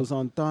 The guy that was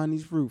on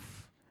Darnie's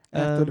roof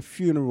after the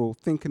funeral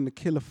thinking the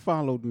killer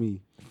followed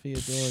me.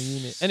 Theodore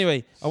Unit.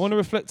 Anyway, I want to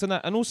reflect on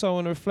that. And also I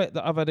want to reflect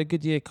that I've had a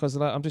good year because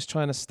like, I'm just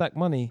trying to stack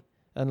money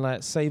and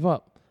like save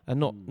up and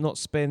not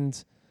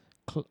spend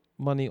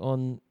money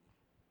on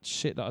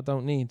shit that I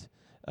don't need.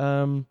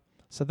 So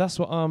that's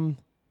what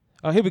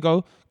here we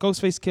go.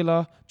 Ghostface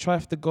Killer,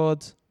 Trife the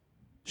God,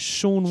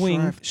 Sean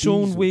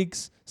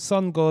Wiggs,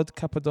 Sun God,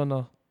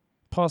 Capadonna.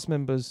 Past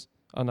members.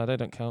 Oh no, they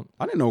don't count.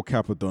 I didn't know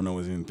Capadonna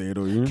was in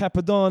Theodore Unit.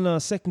 Capadonna,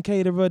 Second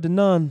Caterer, the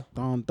Nun.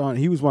 Don.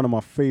 He was one of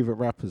my favorite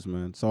rappers,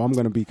 man. So I'm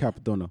gonna be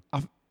Capadonna.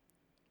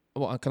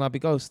 What can I be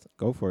Ghost?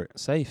 Go for it.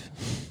 Safe.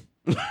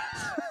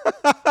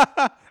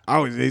 I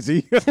was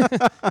easy.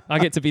 I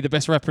get to be the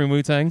best rapper in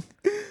Wu-Tang.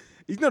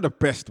 He's not the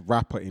best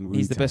rapper in Wu-Tang.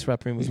 He's the best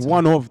rapper in Wu-Tang. He's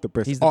one of the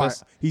best. He's the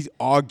best. He's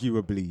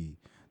arguably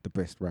the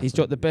best rapper. He's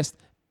dropped the best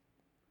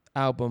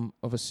album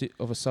of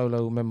a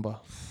solo member.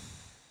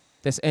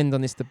 Let's end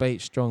on this debate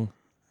strong.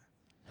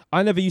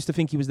 I never used to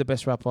think he was the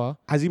best rapper.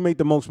 Has he made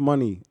the most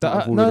money?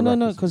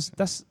 No, because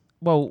that's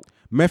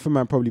Method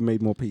Man probably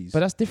made more peas.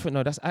 But that's different.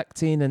 No, that's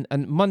acting,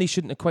 and money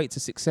shouldn't equate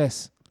to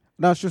success.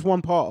 No, it's just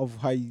one part of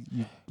how you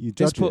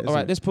judge it. All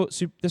right, let's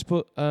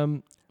put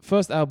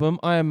first album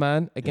Iron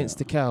Man against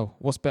the Cow.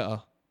 What's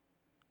better?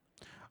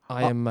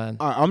 Iron Man.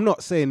 I'm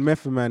not saying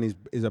Method Man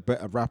is a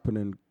better rapper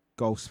than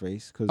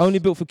Ghostface. Cause Only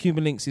Built for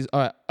Cuban Links is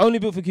Only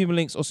Built for Cuban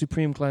Links or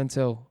Supreme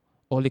Clientele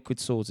or Liquid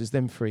Swords is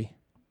them three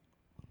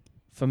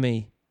for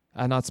me.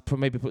 And I'd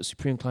maybe put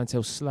Supreme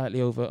Clientele slightly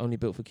over Only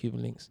Built for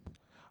Cuban Links.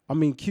 I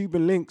mean,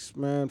 Cuban Links,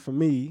 man, for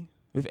me,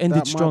 we've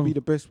ended strong. That might be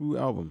the best Wu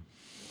album.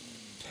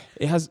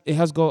 It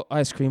has got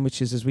Ice Cream, which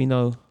is, as we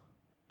know,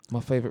 my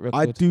favorite record.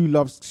 I do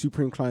love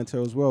Supreme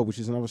Clientele as well, which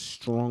is another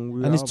strong Wu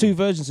album. And there's two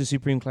versions of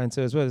Supreme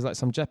Clientele as well. There's like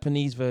some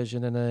Japanese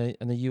version and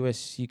a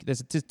US.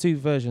 There's two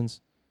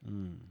versions,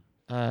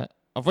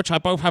 of which I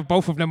have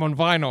both of them on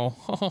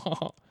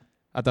vinyl.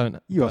 I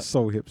don't. You are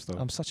so hipster.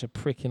 I'm such a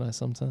prick,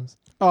 sometimes.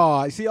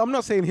 Oh, see, I'm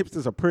not saying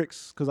hipsters are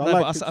pricks because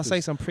I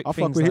say some prick things.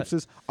 I fuck with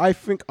hipsters. I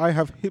think I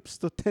have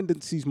hipster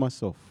tendencies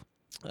myself.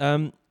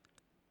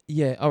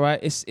 Yeah. All right.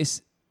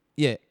 It's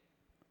yeah.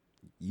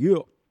 Yeah.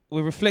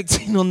 We're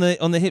reflecting on the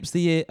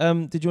hipster year.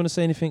 Did you want to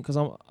say anything? Because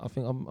I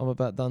think I'm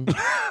about done.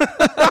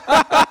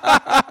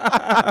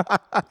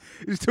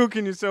 You're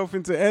talking yourself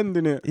into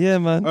ending it. Yeah,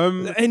 man.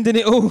 Ending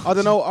it all. I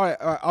don't know.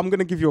 I'm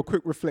gonna give you a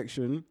quick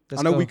reflection.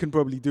 I know we can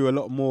probably do a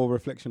lot more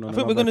reflection on. I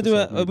think we're gonna do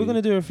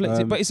a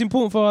reflective, but it's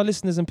important for our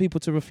listeners and people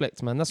to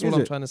reflect, man. That's what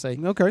I'm trying to say.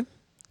 Okay.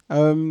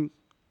 I'm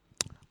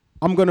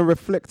gonna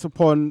reflect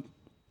upon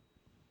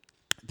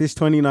this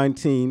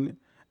 2019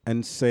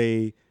 and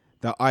say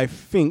that I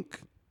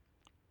think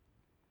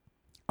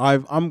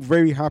I'm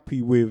very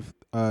happy with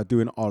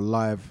doing our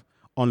live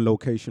on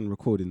location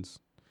recordings.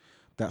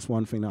 That's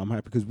one thing that I'm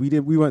happy because we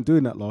weren't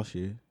doing that last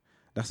year.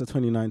 That's a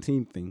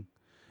 2019 thing,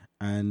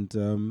 and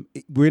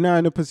we're now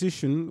in a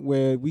position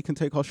where we can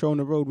take our show on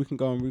the road. We can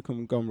go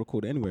and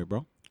record anywhere,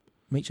 bro.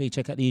 Make sure you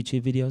check out the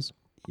YouTube videos.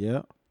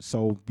 Yeah.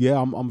 So yeah,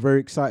 I'm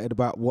very excited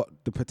about what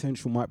the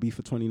potential might be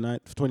for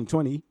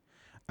 2020,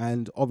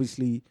 and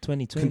obviously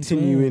 2020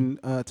 continuing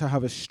to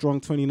have a strong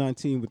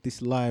 2019 with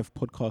this live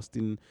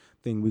podcasting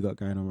thing we got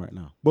going on right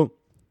now. Boom.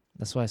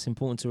 That's why it's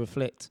important to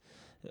reflect.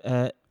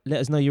 Let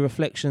us know your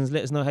reflections.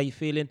 Let us know how you're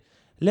feeling.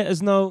 Let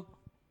us know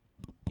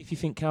if you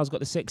think Cal's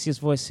got the sexiest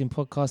voice in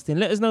podcasting.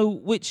 Let us know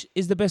which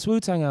is the best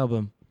Wu-Tang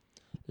album.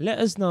 Let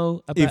us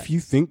know about... If you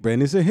think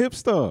Ben is a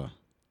hipster.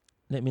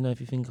 Let me know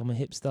if you think I'm a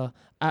hipster.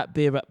 At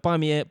Beer Rap, buy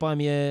me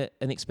an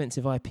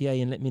expensive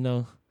IPA and let me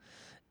know.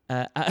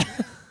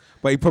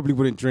 But he probably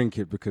wouldn't drink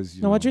it because...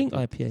 I drink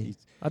IPA.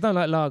 I don't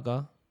like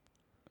lager.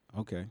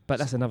 Okay. But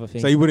that's another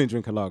thing. So you wouldn't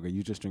drink a lager.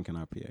 You just drink an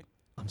IPA.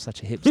 I'm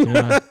such a hipster,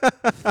 man.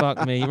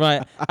 Fuck me.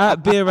 Right.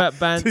 At Beer Rap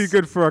Bands. Too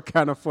good for a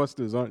can of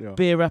Fosters, aren't you?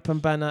 Beer Rap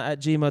and Banner at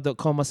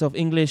gmail.com. Myself,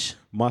 English.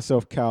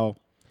 Myself, Cal.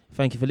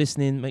 Thank you for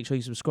listening. Make sure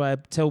you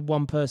subscribe. Tell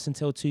one person,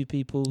 tell two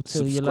people,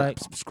 tell who you like.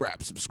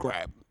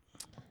 Subscribe.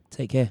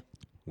 Take care.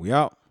 We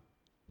out.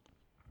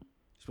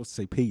 You're supposed to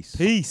say peace.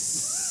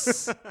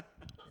 Peace.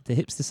 The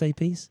hipsters say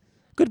peace.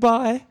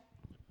 Goodbye.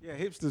 Yeah,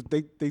 hipsters,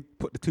 they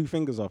put the two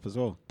fingers up as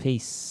well.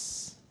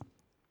 Peace.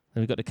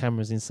 And we've got the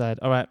cameras inside.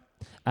 All right.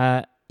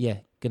 Yeah.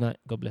 Good night.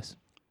 God bless.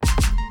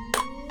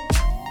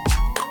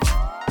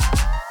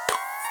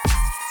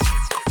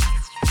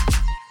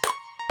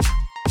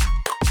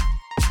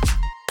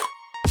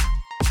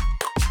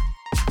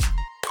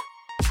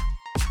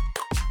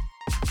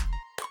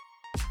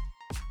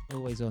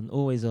 Always on.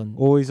 Always on.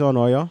 Always on,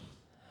 are ya?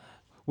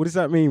 What does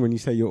that mean when you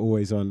say you're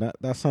always on?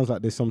 That sounds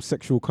like there's some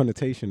sexual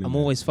connotation in I'm there.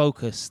 always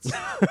focused.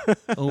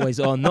 Always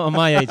on. Not at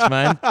my age,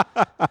 man.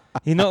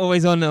 You're not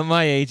always on at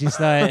my age. It's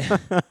like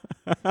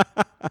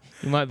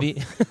you might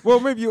be. Well,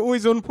 maybe you're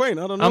always on point.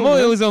 I don't know. I'm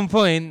man. always on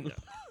point.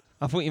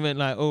 I thought you meant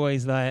like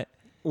always like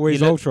Always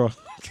you look-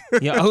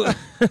 ultra.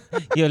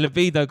 your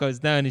libido goes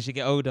down as you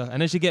get older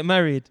and as you get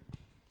married.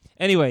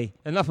 Anyway,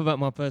 enough about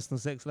my personal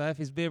sex life.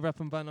 It's Beer Rap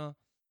and Banner.